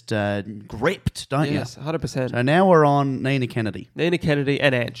nation just gripped, don't you? Yes, 100%. So now we're on Nina Kennedy. Nina Kennedy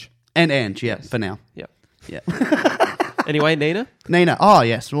and Ange. And Ange, for now. Yeah. Yeah. Anyway, Nina? Nina, oh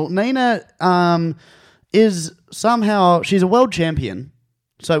yes. Well, Nina is somehow, she's a world champion.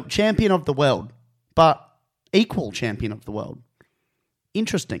 So champion of the world, but equal champion of the world.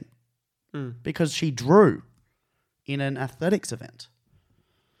 Interesting. Because she drew in an athletics event.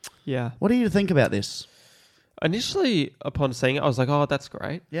 Yeah. What do you think about this? Initially, upon seeing it, I was like, oh, that's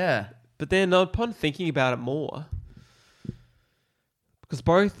great. Yeah. But then upon thinking about it more, because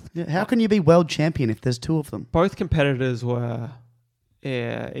both... Yeah, how can you be world champion if there's two of them? Both competitors were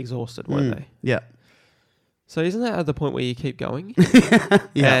exhausted, weren't they? Yeah. So isn't that at the point where you keep going?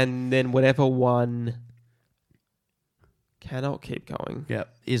 Yeah. And then whatever one cannot keep going... Yeah,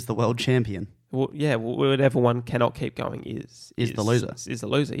 is the world champion. Well, yeah, whatever one cannot keep going is the loser. Is the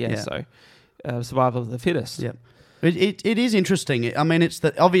loser, yeah. So survival of the fittest. Yeah. It is interesting. I mean, it's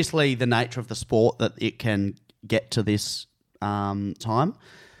obviously the nature of the sport that it can get to this time.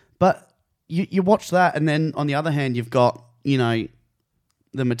 But you watch that, and then on the other hand, you've got, the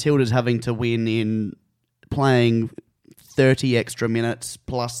Matildas having to win in playing 30 extra minutes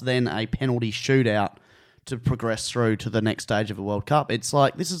plus then a penalty shootout to progress through to the next stage of a World Cup. It's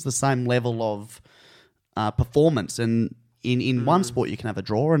like this is the same level of performance, and in one sport you can have a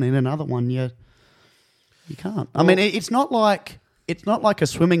draw, and in another one you can't. I mean, it's not like a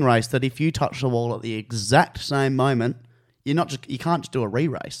swimming race that if you touch the wall at the exact same moment, you can't just do a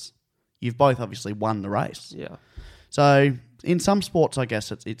re-race. You've both obviously won the race. Yeah. So in some sports, I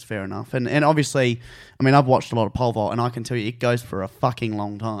guess it's fair enough, and obviously, I mean, I've watched a lot of pole vault, and I can tell you it goes for a fucking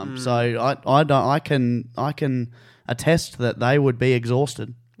long time. So I can attest that they would be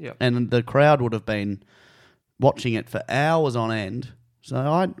exhausted, and the crowd would have been watching it for hours on end. So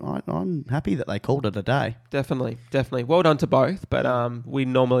I'm happy that they called it a day. Definitely. Well done to both, but we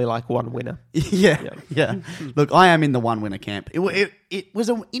normally like one winner. Yeah. Look, I am in the one winner camp. It was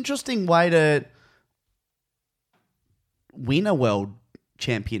an interesting way to win a world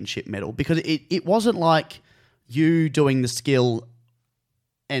championship medal, because it wasn't like you doing the skill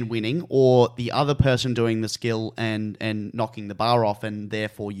and winning, or the other person doing the skill and knocking the bar off, and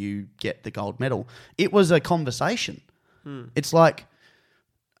therefore you get the gold medal. It was a conversation. It's like,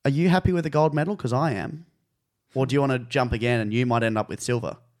 are you happy with the gold medal? Because I am. Or do you want to jump again and you might end up with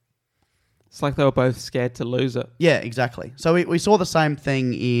silver? It's like they were both scared to lose it. Yeah, exactly. So we saw the same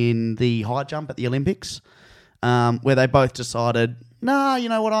thing in the high jump at the Olympics, where they both decided, nah, you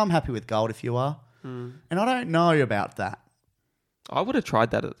know what, I'm happy with gold if you are. And I don't know about that. I would have tried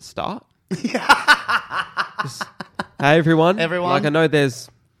that at the start. Just, hey, everyone. Like, I know there's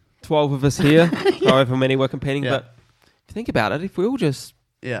 12 of us here, however many we're competing, but if you think about it, if we all just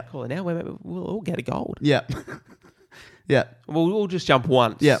call it now, we'll all get a gold. Yeah. Yeah. We'll all just jump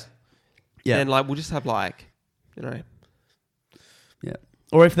once. Yeah. Yeah. And we'll just have Yeah.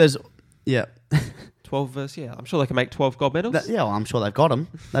 Or if there's 12 of us, I'm sure they can make 12 gold medals. I'm sure they've got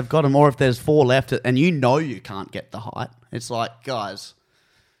them. Or if there's 4 left and you can't get the height, it's like, guys,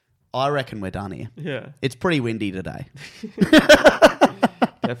 I reckon we're done here. Yeah. It's pretty windy today.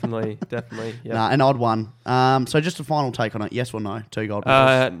 Definitely. Yeah. Nah, an odd one. So just a final take on it. Yes or no? 2 gold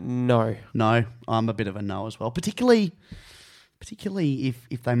medals? No. No. I'm a bit of a no as well. Particularly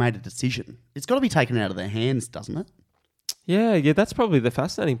if they made a decision. It's got to be taken out of their hands, doesn't it? Yeah, that's probably the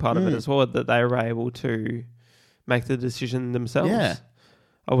fascinating part of it as well, that they were able to make the decision themselves. Yeah.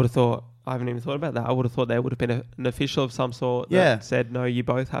 I would have thought, I haven't even thought about that. I would have thought there would have been an official of some sort that said, no, you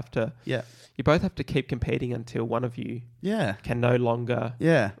both have to keep competing until one of you can no longer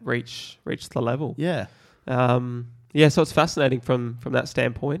reach the level. Yeah. So it's fascinating from that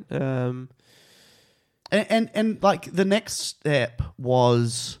standpoint. And like the next step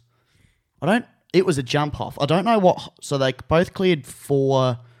was, It was a jump off. I don't know what. So they both cleared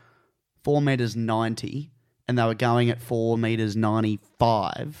 4.90 meters, and they were going at 4.95 meters,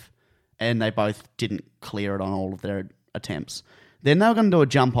 and they both didn't clear it on all of their attempts. Then they were going to do a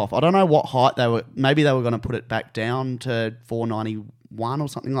jump off. I don't know what height they were. Maybe they were going to put it back down to 4.91 or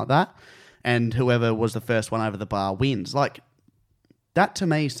something like that, and whoever was the first one over the bar wins. Like, that to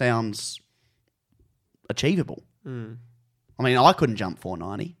me sounds achievable. I mean, I couldn't jump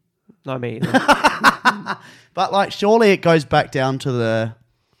 4.90. No, me either. But, like, surely it goes back down to the...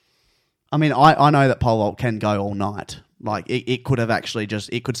 I mean, I know that pole vault can go all night. Like, it could have actually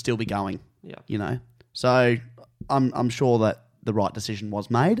it could still be going. Yeah. You know? So, I'm sure that the right decision was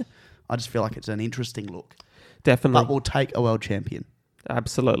made. I just feel like it's an interesting look. Definitely. But we'll take a world champion.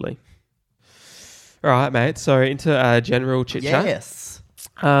 Absolutely. All right, mate. So, into general chit-chat. Yes.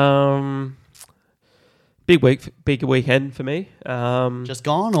 Big weekend for me. Just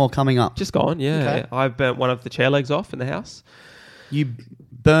gone or coming up? Just gone, yeah. Okay. I burnt one of the chair legs off in the house. You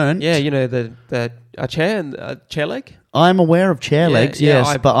burnt? Yeah, you know, a chair and a chair leg. I'm aware of chair legs,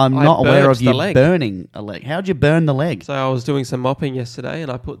 yes, but I'm not aware of you burning a leg. How'd you burn the leg? So I was doing some mopping yesterday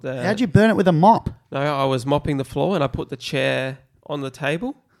and I put How'd you burn it with a mop? No, I was mopping the floor and I put the chair on the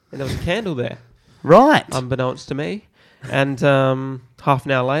table and there was a candle there. Right. Unbeknownst to me. And half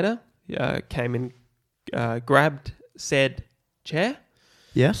an hour later, came in, grabbed said chair.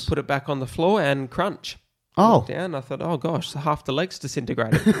 Yes. Put it back on the floor and crunch. Oh. Looked down. I thought, oh gosh, half the leg's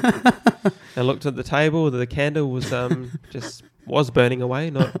disintegrated. I looked at the table. The candle was was burning away,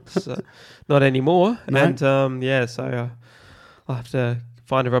 not anymore. No. And so I'll have to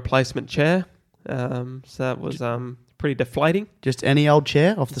find a replacement chair. So that was pretty deflating. Just any old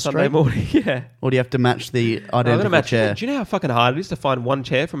chair off the Sunday street? morning, yeah. Or do you have to match the identical chair? Do you know how fucking hard it is to find one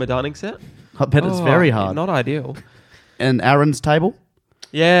chair from a dining set? I bet it's very hard. Not ideal. And Aaron's table?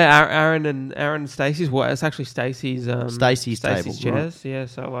 Yeah, Aaron and Stacey's. Well, it's actually Stacey's table, chairs. right. Yeah,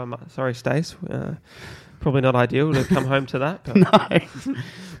 so sorry, Stace. Probably not ideal to come home to that. But No.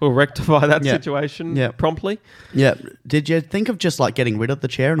 We'll rectify that situation promptly. Yeah. Did you think of just like getting rid of the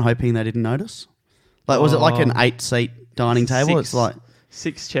chair and hoping they didn't notice? Like, was it like an 8-seat dining table? It's like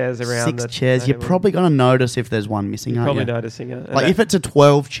 6 chairs around. 6 chairs. You're probably going to notice if there's one missing. You're aren't probably you? noticing it. Like if it's a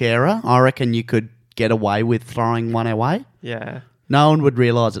 12-chairer, I reckon you could get away with throwing one away. Yeah. No one would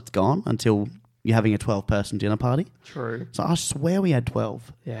realise it's gone until you're having a 12-person dinner party. True. So I swear we had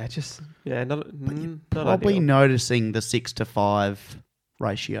 12. Yeah, not Probably ideal. noticing the 6-to-5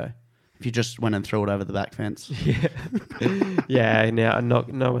 ratio if you just went and threw it over the back fence. Yeah. Yeah, now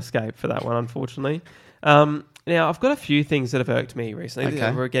no escape for that one, unfortunately. Now, I've got a few things that have irked me recently.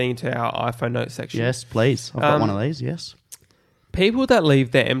 Okay. We're getting into our iPhone notes section. Yes, please. I've got one of these, yes. People that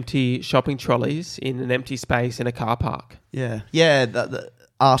leave their empty shopping trolleys in an empty space in a car park. Yeah. Yeah, the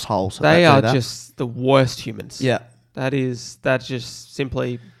assholes. They are just the worst humans. Yeah. That just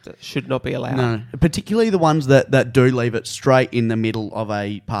simply should not be allowed. No, particularly the ones that do leave it straight in the middle of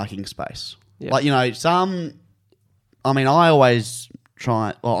a parking space. Yeah. Like, you know, I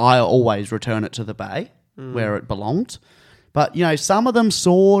always return it to the bay where it belongs. But, you know, some of them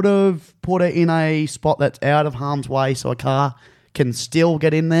sort of put it in a spot that's out of harm's way so a car can still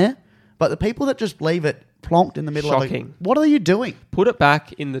get in there. But the people that just leave it plonked in the middle of it, what are you doing? Put it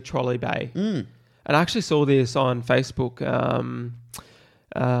back in the trolley bay. And I actually saw this on Facebook the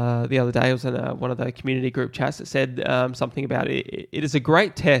other day. It was in one of the community group chats that said something about it. It is a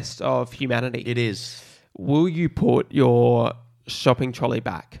great test of humanity. It is. Will you put your shopping trolley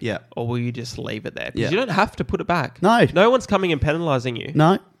back? Yeah. Or will you just leave it there? Because you don't have to put it back. No. No one's coming and penalising you.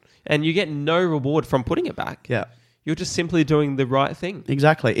 No. And you get no reward from putting it back. Yeah. You're just simply doing the right thing.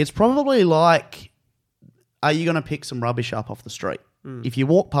 Exactly. It's probably like, are you going to pick some rubbish up off the street? If you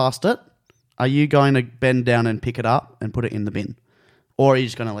walk past it, are you going to bend down and pick it up and put it in the bin? Or are you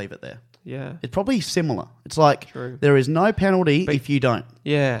just going to leave it there? Yeah. It's probably similar. It's like True. There is no penalty if you don't.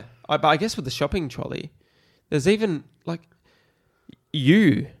 Yeah. But I guess with the shopping trolley, there's even like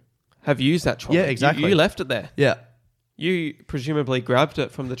you have used that trolley. Yeah, exactly. You left it there. Yeah. You presumably grabbed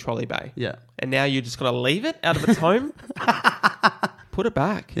it from the trolley bay. Yeah. And now you're just going to leave it out of its home? Put it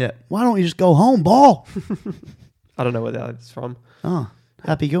back. Yeah. Why don't you just go home, ball? I don't know where that's from. Oh,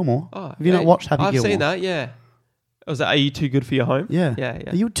 Happy Gilmore. Oh, have you not watched Happy Gilmore? I've seen that, yeah. Was that, are you too good for your home? Yeah. Yeah,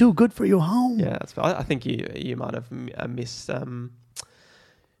 yeah. Are you too good for your home? Yeah, that's. I think you might have missaid.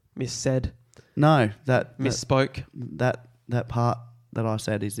 No, misspoke. That part that I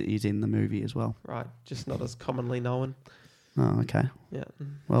said is in the movie as well. Right, just not as commonly known. Oh, okay. Yeah.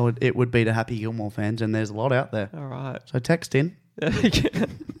 Well, it would be to Happy Gilmore fans, and there's a lot out there. All right. So text in.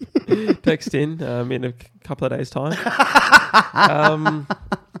 Text in a couple of days' time.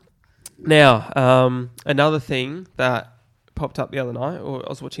 Now, another thing that popped up the other night, or I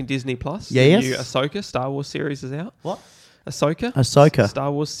was watching Disney Plus. Yes. The new Ahsoka Star Wars series is out. What? Ahsoka.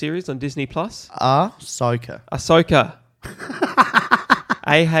 Star Wars series on Disney Plus. Ahsoka. Ahsoka.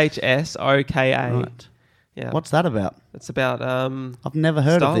 Right. Yeah. What's that about? It's about I've never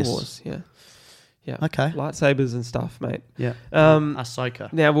heard Star of this. Wars. Yeah. Yeah. Okay. Lightsabers and stuff, mate. Yeah.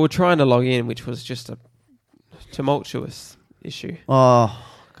 Ahsoka. Now, we were trying to log in, which was just a tumultuous issue. Oh,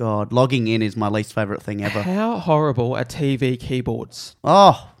 God. Logging in is my least favourite thing ever. How horrible are TV keyboards?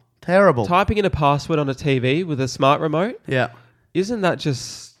 Oh, terrible. Typing in a password on a TV with a smart remote? Yeah. Isn't that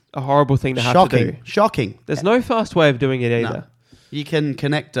just a horrible thing to have to do? Shocking. There's no fast way of doing it either. No. You can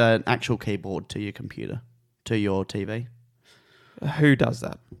connect an actual keyboard to your computer, to your TV. Who does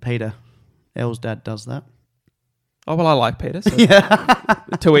that? Peter. Elle's dad does that. Oh, well, I like Peter. So Yeah.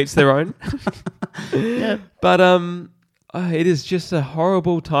 to each their own. Yeah. But it is just a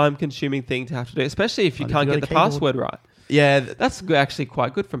horrible, time-consuming thing to have to do, especially if you can't get the password right. Yeah. That's actually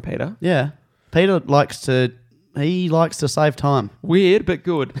quite good from Peter. Yeah. Peter likes to save time. Weird, but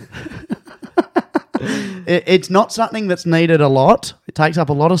good. It's not something that's needed a lot. It takes up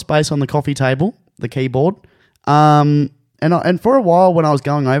a lot of space on the coffee table, the keyboard. And for a while when I was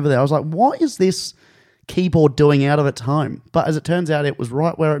going over there, I was like, what is this keyboard doing out of its home? But as it turns out, it was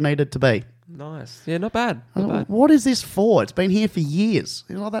right where it needed to be. Nice. Yeah, not bad. What is this for? It's been here for years.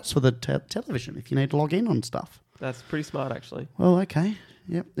 That's for the television if you need to log in on stuff. That's pretty smart, actually. Well, okay.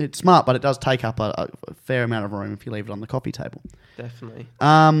 Yep. It's smart, but it does take up a fair amount of room if you leave it on the coffee table. Definitely.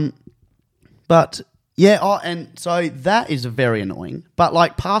 But yeah, and so that is very annoying. But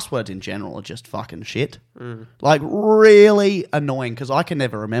like passwords in general are just fucking shit. Like really annoying because I can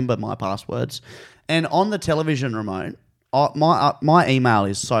never remember my passwords. And on the television remote, my email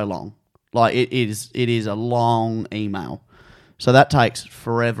is so long. Like it is a long email. So that takes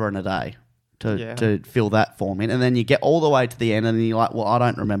forever and a day to fill that form in. And then you get all the way to the end and then you're like, well, I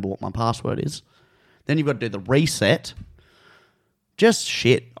don't remember what my password is. Then you've got to do the reset. Just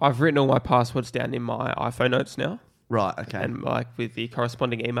shit. I've written all my passwords down in my iPhone notes now. Right, okay. And like with the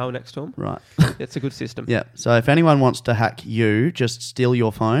corresponding email next to them. Right. It's a good system. Yeah. So if anyone wants to hack you, just steal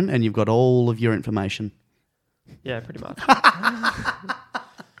your phone and you've got all of your information. Yeah, pretty much.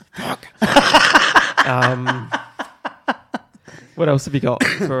 What else have you got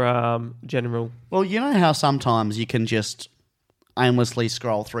for general? Well, you know how sometimes you can just aimlessly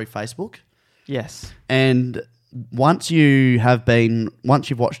scroll through Facebook? Yes. And once you've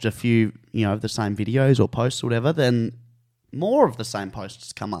watched a few, of the same videos or posts or whatever, then more of the same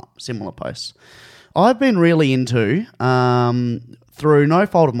posts come up, similar posts. I've been really into, through no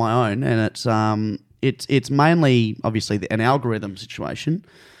fault of my own, and it's mainly obviously an algorithm situation.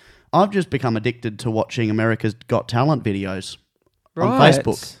 I've just become addicted to watching America's Got Talent videos on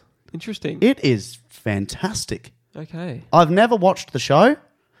Facebook. Interesting. It is fantastic. Okay. I've never watched the show,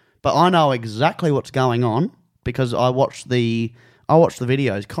 but I know exactly what's going on because I watch the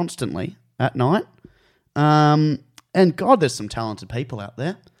videos constantly at night. And God, there's some talented people out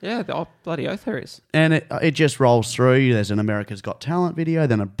there. Yeah, bloody oath there is. And it just rolls through. There's an America's Got Talent video,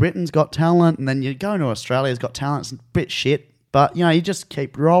 then a Britain's Got Talent, and then you go into Australia's Got Talent. It's a bit shit, but you just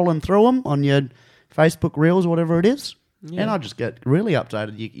keep rolling through them on your Facebook Reels or whatever it is. Yeah. And I just get really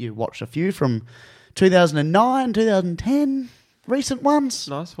updated. You watch a few from 2009, 2010, recent ones.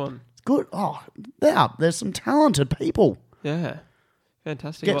 Nice one. It's good. Oh, there's some talented people. Yeah,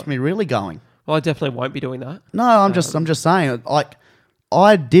 fantastic. Gets me really going. Well, I definitely won't be doing that. No, I'm just saying. Like,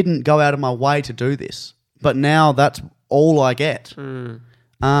 I didn't go out of my way to do this, but now that's all I get.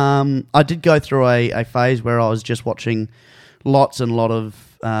 I did go through a phase where I was just watching lots and lot of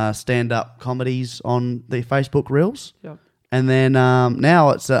stand-up comedies on the Facebook Reels. Yep. And then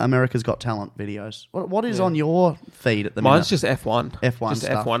now it's America's Got Talent videos. What is on your feed at the minute? Mine's just F1. Just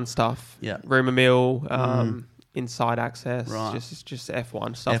F1 stuff. Yeah. Rumour Mill, Inside Access, Right. just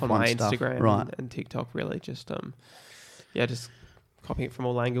F1 stuff F1 on my stuff, Instagram right. and TikTok, really. Just just copying it from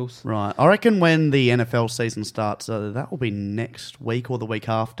all angles. Right. I reckon when the NFL season starts, that will be next week or the week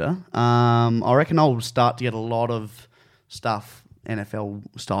after. I reckon I'll start to get a lot of stuff NFL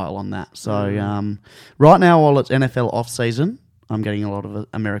style on that. So right now, while it's NFL off season, I'm getting a lot of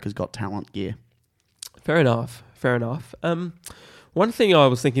America's Got Talent gear. Fair enough. One thing I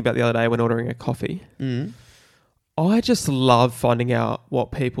was thinking about the other day when ordering a coffee, I just love finding out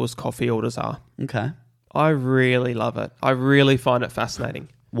what people's coffee orders are. Okay. I really love it. I really find it fascinating.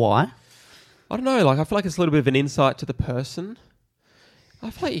 Why? I don't know. I feel like it's a little bit of an insight to the person.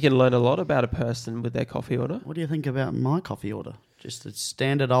 I feel like you can learn a lot about a person with their coffee order. What do you think about my coffee order? Just a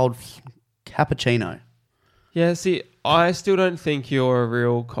standard old cappuccino. Yeah, see, I still don't think you're a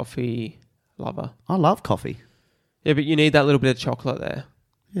real coffee lover. I love coffee. Yeah, but you need that little bit of chocolate there.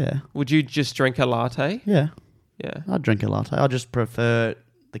 Yeah. Would you just drink a latte? Yeah. Yeah. I'd drink a latte. I just prefer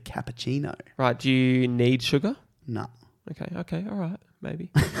the cappuccino. Right. Do you need sugar? No. Okay. All right.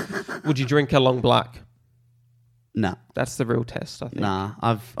 Maybe. Would you drink a long black? No. That's the real test, I think. Nah,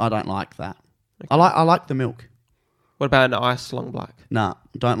 I don't like that. Okay. I like the milk. What about an iced long black? Nah,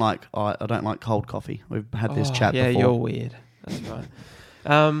 I don't like cold coffee. We've had this chat yeah, before. You're weird. That's right.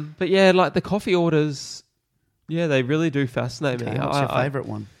 But yeah, like the coffee orders, yeah, they really do fascinate me. What's your favourite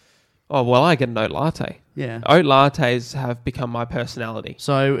one? Oh, well, I get an oat latte. Yeah. Oat lattes have become my personality.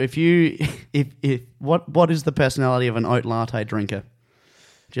 So if what is the personality of an oat latte drinker?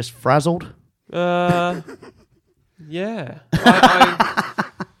 Just frazzled? Yeah.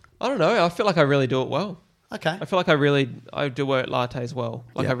 I don't know. I feel like I really do it well. Okay. I feel like I do oat lattes well.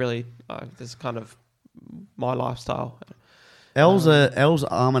 Like this is kind of my lifestyle. Elle's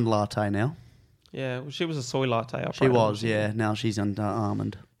almond latte now. Yeah, well, she was a soy latte. She was, yeah. Now she's under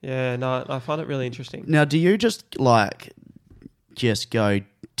almond. Yeah, no, I find it really interesting. Now, do you just go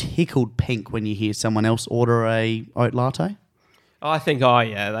tickled pink when you hear someone else order a oat latte? I think,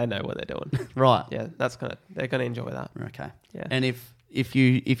 they know what they're doing. Right. Yeah, they're gonna enjoy that. Okay. Yeah. And if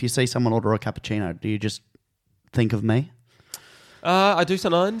you see someone order a cappuccino, do you just think of me? I do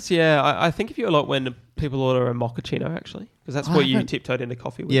sometimes. Yeah, I think of you a lot when people order a mochaccino, actually, because that's what you tiptoed into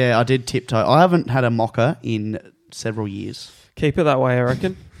coffee with. Yeah, I did tiptoe. I haven't had a mocha in several years. Keep it that way, I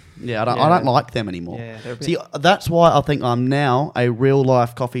reckon. Yeah, I don't like them anymore. Yeah, see, that's why I think I'm now a real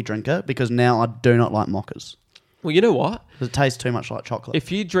life coffee drinker, because now I do not like mochas. Well, you know what? It tastes too much like chocolate.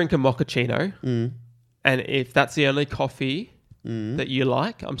 If you drink a mochaccino, and if that's the only coffee that you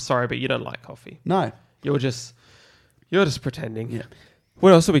like, I'm sorry, but you don't like coffee. No. You're just pretending. Yeah.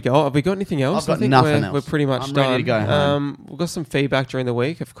 What else have we got? Have we got anything else? I've got nothing else. We're pretty much I'm done. ready to go home. We've got some feedback during the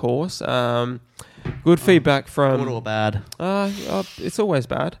week, of course. Good feedback from... Good or bad? It's always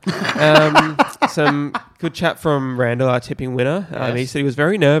bad. Some good chat from Randall, our tipping winner. Yes. He said he was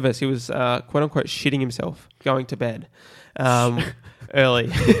very nervous. He was, quote-unquote, shitting himself going to bed early.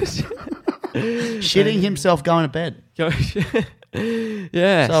 Shitting himself going to bed.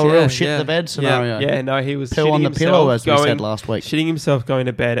 Yeah. So a real shit the bed scenario. Yeah, no, he was Pill shitting on the himself pillow, as we said last week. Shitting himself going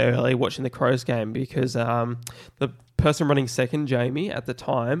to bed early, watching the Crows game, because the person running second, Jamie, at the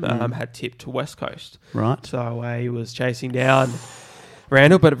time, had tipped to West Coast. Right. So he was chasing down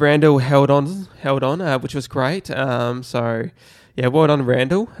Randall, but Randall held on, which was great. So yeah, well done,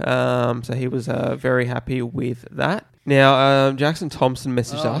 Randall. So he was very happy with that. Now, Jackson Thompson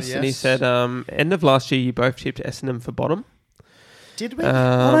messaged us, and he said, end of last year, you both tipped Essendon for bottom. Did we?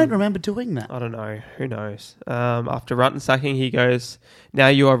 I don't remember doing that. I don't know. Who knows? After Rutten sacking, he goes, now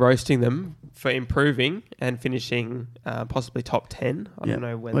you are roasting them for improving and finishing possibly top 10. I don't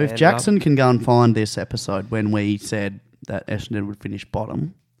know when. Well, if Jackson can go and find this episode when we said that Essendon would finish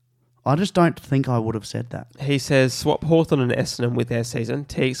bottom, I just don't think I would have said that. He says, swap Hawthorn and Essendon with their season.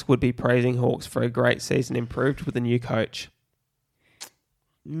 Teeks would be praising Hawks for a great season improved with a new coach.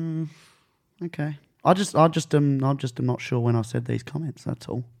 Okay. I just am not sure when I said these comments. That's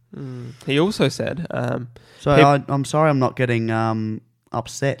all. He also said, I'm sorry, I'm not getting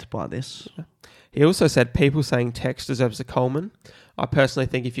upset by this. He also said, people saying Tex deserves a Coleman. I personally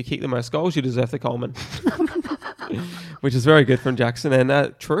think if you kick the most goals, you deserve the Coleman, which is very good from Jackson,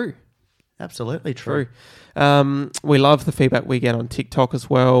 and true. Absolutely true. We love the feedback we get on TikTok as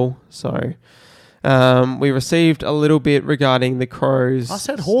well. So we received a little bit regarding the Crows. I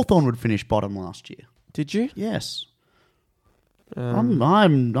said Hawthorn would finish bottom last year. Did you? Yes.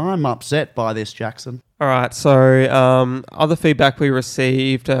 I'm upset by this, Jackson. All right. So other feedback we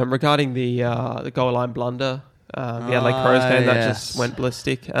received regarding the goal line blunder, the Adelaide Crows game that just went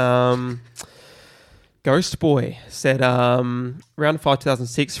ballistic. Ghost Boy said, round 5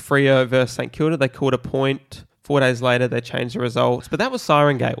 2006, Freo versus St Kilda. They called a point. 4 days later, they changed the results. But that was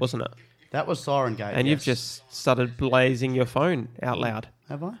Siren Gate, wasn't it? That was Siren Gate, and you've just started blazing your phone out loud.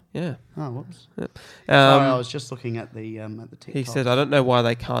 Have I? Yeah. Oh, whoops. Yeah. Sorry, I was just looking at the TikTok. He said, I don't know why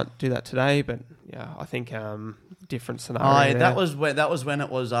they can't do that today, but yeah, I think different scenario. That was when it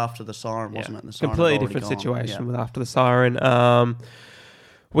was after the siren, wasn't it? The siren completely different situation with after the siren.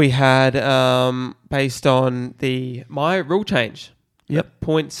 We had based on my rule change. Yep.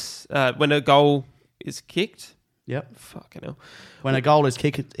 Points when a goal is kicked. Yep. Fucking hell. When a goal is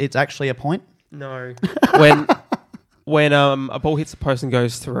kicked, it's actually a point? No. When a ball hits the post and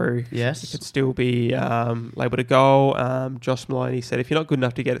goes through, yes, it could still be labelled a goal. Josh Maloney said, if you're not good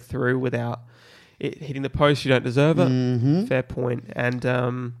enough to get it through without it hitting the post, you don't deserve it. Mm-hmm. Fair point.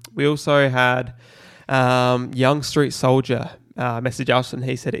 And we also had Young Street Soldier messaged us and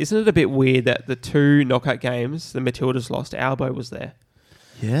he said, isn't it a bit weird that the 2 knockout games the Matildas lost, Albo was there?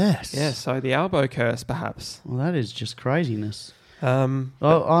 Yes. Yeah, so the Albo curse, perhaps. Well, that is just craziness. I'm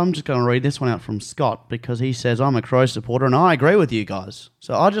just going to read this one out from Scott because he says, I'm a Crow supporter and I agree with you guys.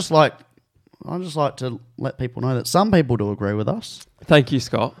 So I just like to let people know that some people do agree with us. Thank you,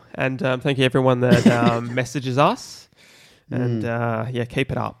 Scott. And thank you everyone that messages us. And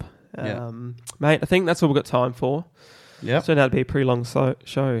keep it up. Mate, I think that's all we've got time for. Yeah. So now it'll be a pretty long show.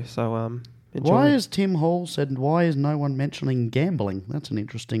 So enjoy. Why is Tim Hall said, why is no one mentioning gambling? That's an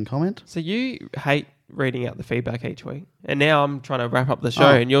interesting comment. So you hate reading out the feedback each week. And now I'm trying to wrap up the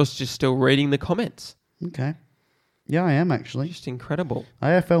show and you're just still reading the comments. Okay. Yeah, I am actually. Just incredible.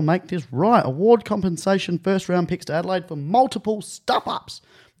 AFL make this right. Award compensation first round picks to Adelaide for multiple stuff-ups.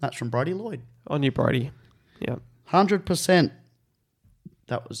 That's from Brody Lloyd. On you, Brody. Yeah. 100%.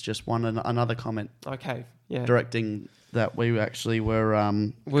 That was just another comment. Okay. Yeah. Directing that we actually were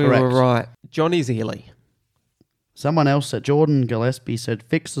we correct. were right. Johnny Zealey. Someone else at Jordan Gillespie said,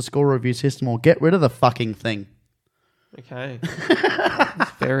 fix the score review system or get rid of the fucking thing. Okay.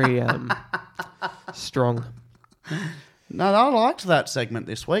 It's very strong. No, I liked that segment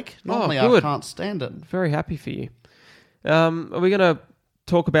this week. Normally I can't stand it. Very happy for you. Are we going to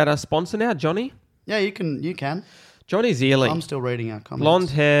talk about our sponsor now, Johnny? Yeah, you can. Johnny Zealey. I'm still reading our comments. Blonde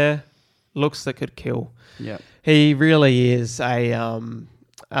hair, looks that could kill. Yeah. He really is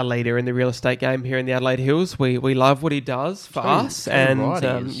a leader in the real estate game here in the Adelaide Hills. We love what he does for us,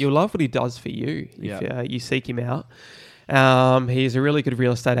 and you'll love what he does for you if you seek him out. He's a really good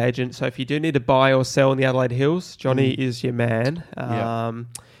real estate agent, so if you do need to buy or sell in the Adelaide Hills, Johnny is your man.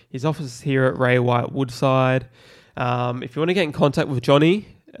 His office is here at Ray White Woodside. If you want to get in contact with Johnny,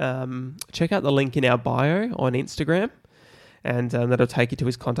 check out the link in our bio on Instagram, and that'll take you to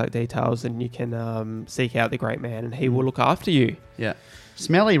his contact details, and you can seek out the great man, and he will look after you. Yeah.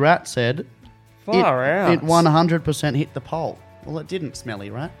 Smelly Rat said, Far out. It 100% hit the poll. Well, it didn't,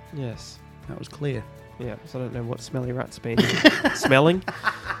 Smelly Rat. Yes. That was clear. Yeah, so I don't know what Smelly Rat's been smelling,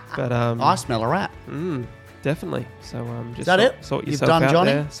 but I smell a rat. Definitely. So just Is that it? Sort You've yourself done out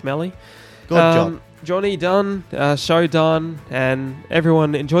Johnny? there, Smelly. Good job. Johnny done, show done, and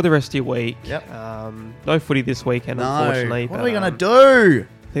everyone enjoy the rest of your week. Yep. No footy this weekend, unfortunately. What are we going to do?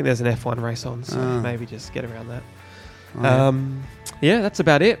 I think there's an F1 race on, so maybe just get around that. Yeah. That's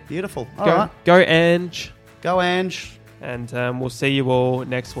about it. Beautiful. All right. Go Ange. Go Ange. And we'll see you all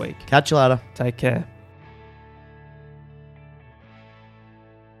next week. Catch you later. Take care.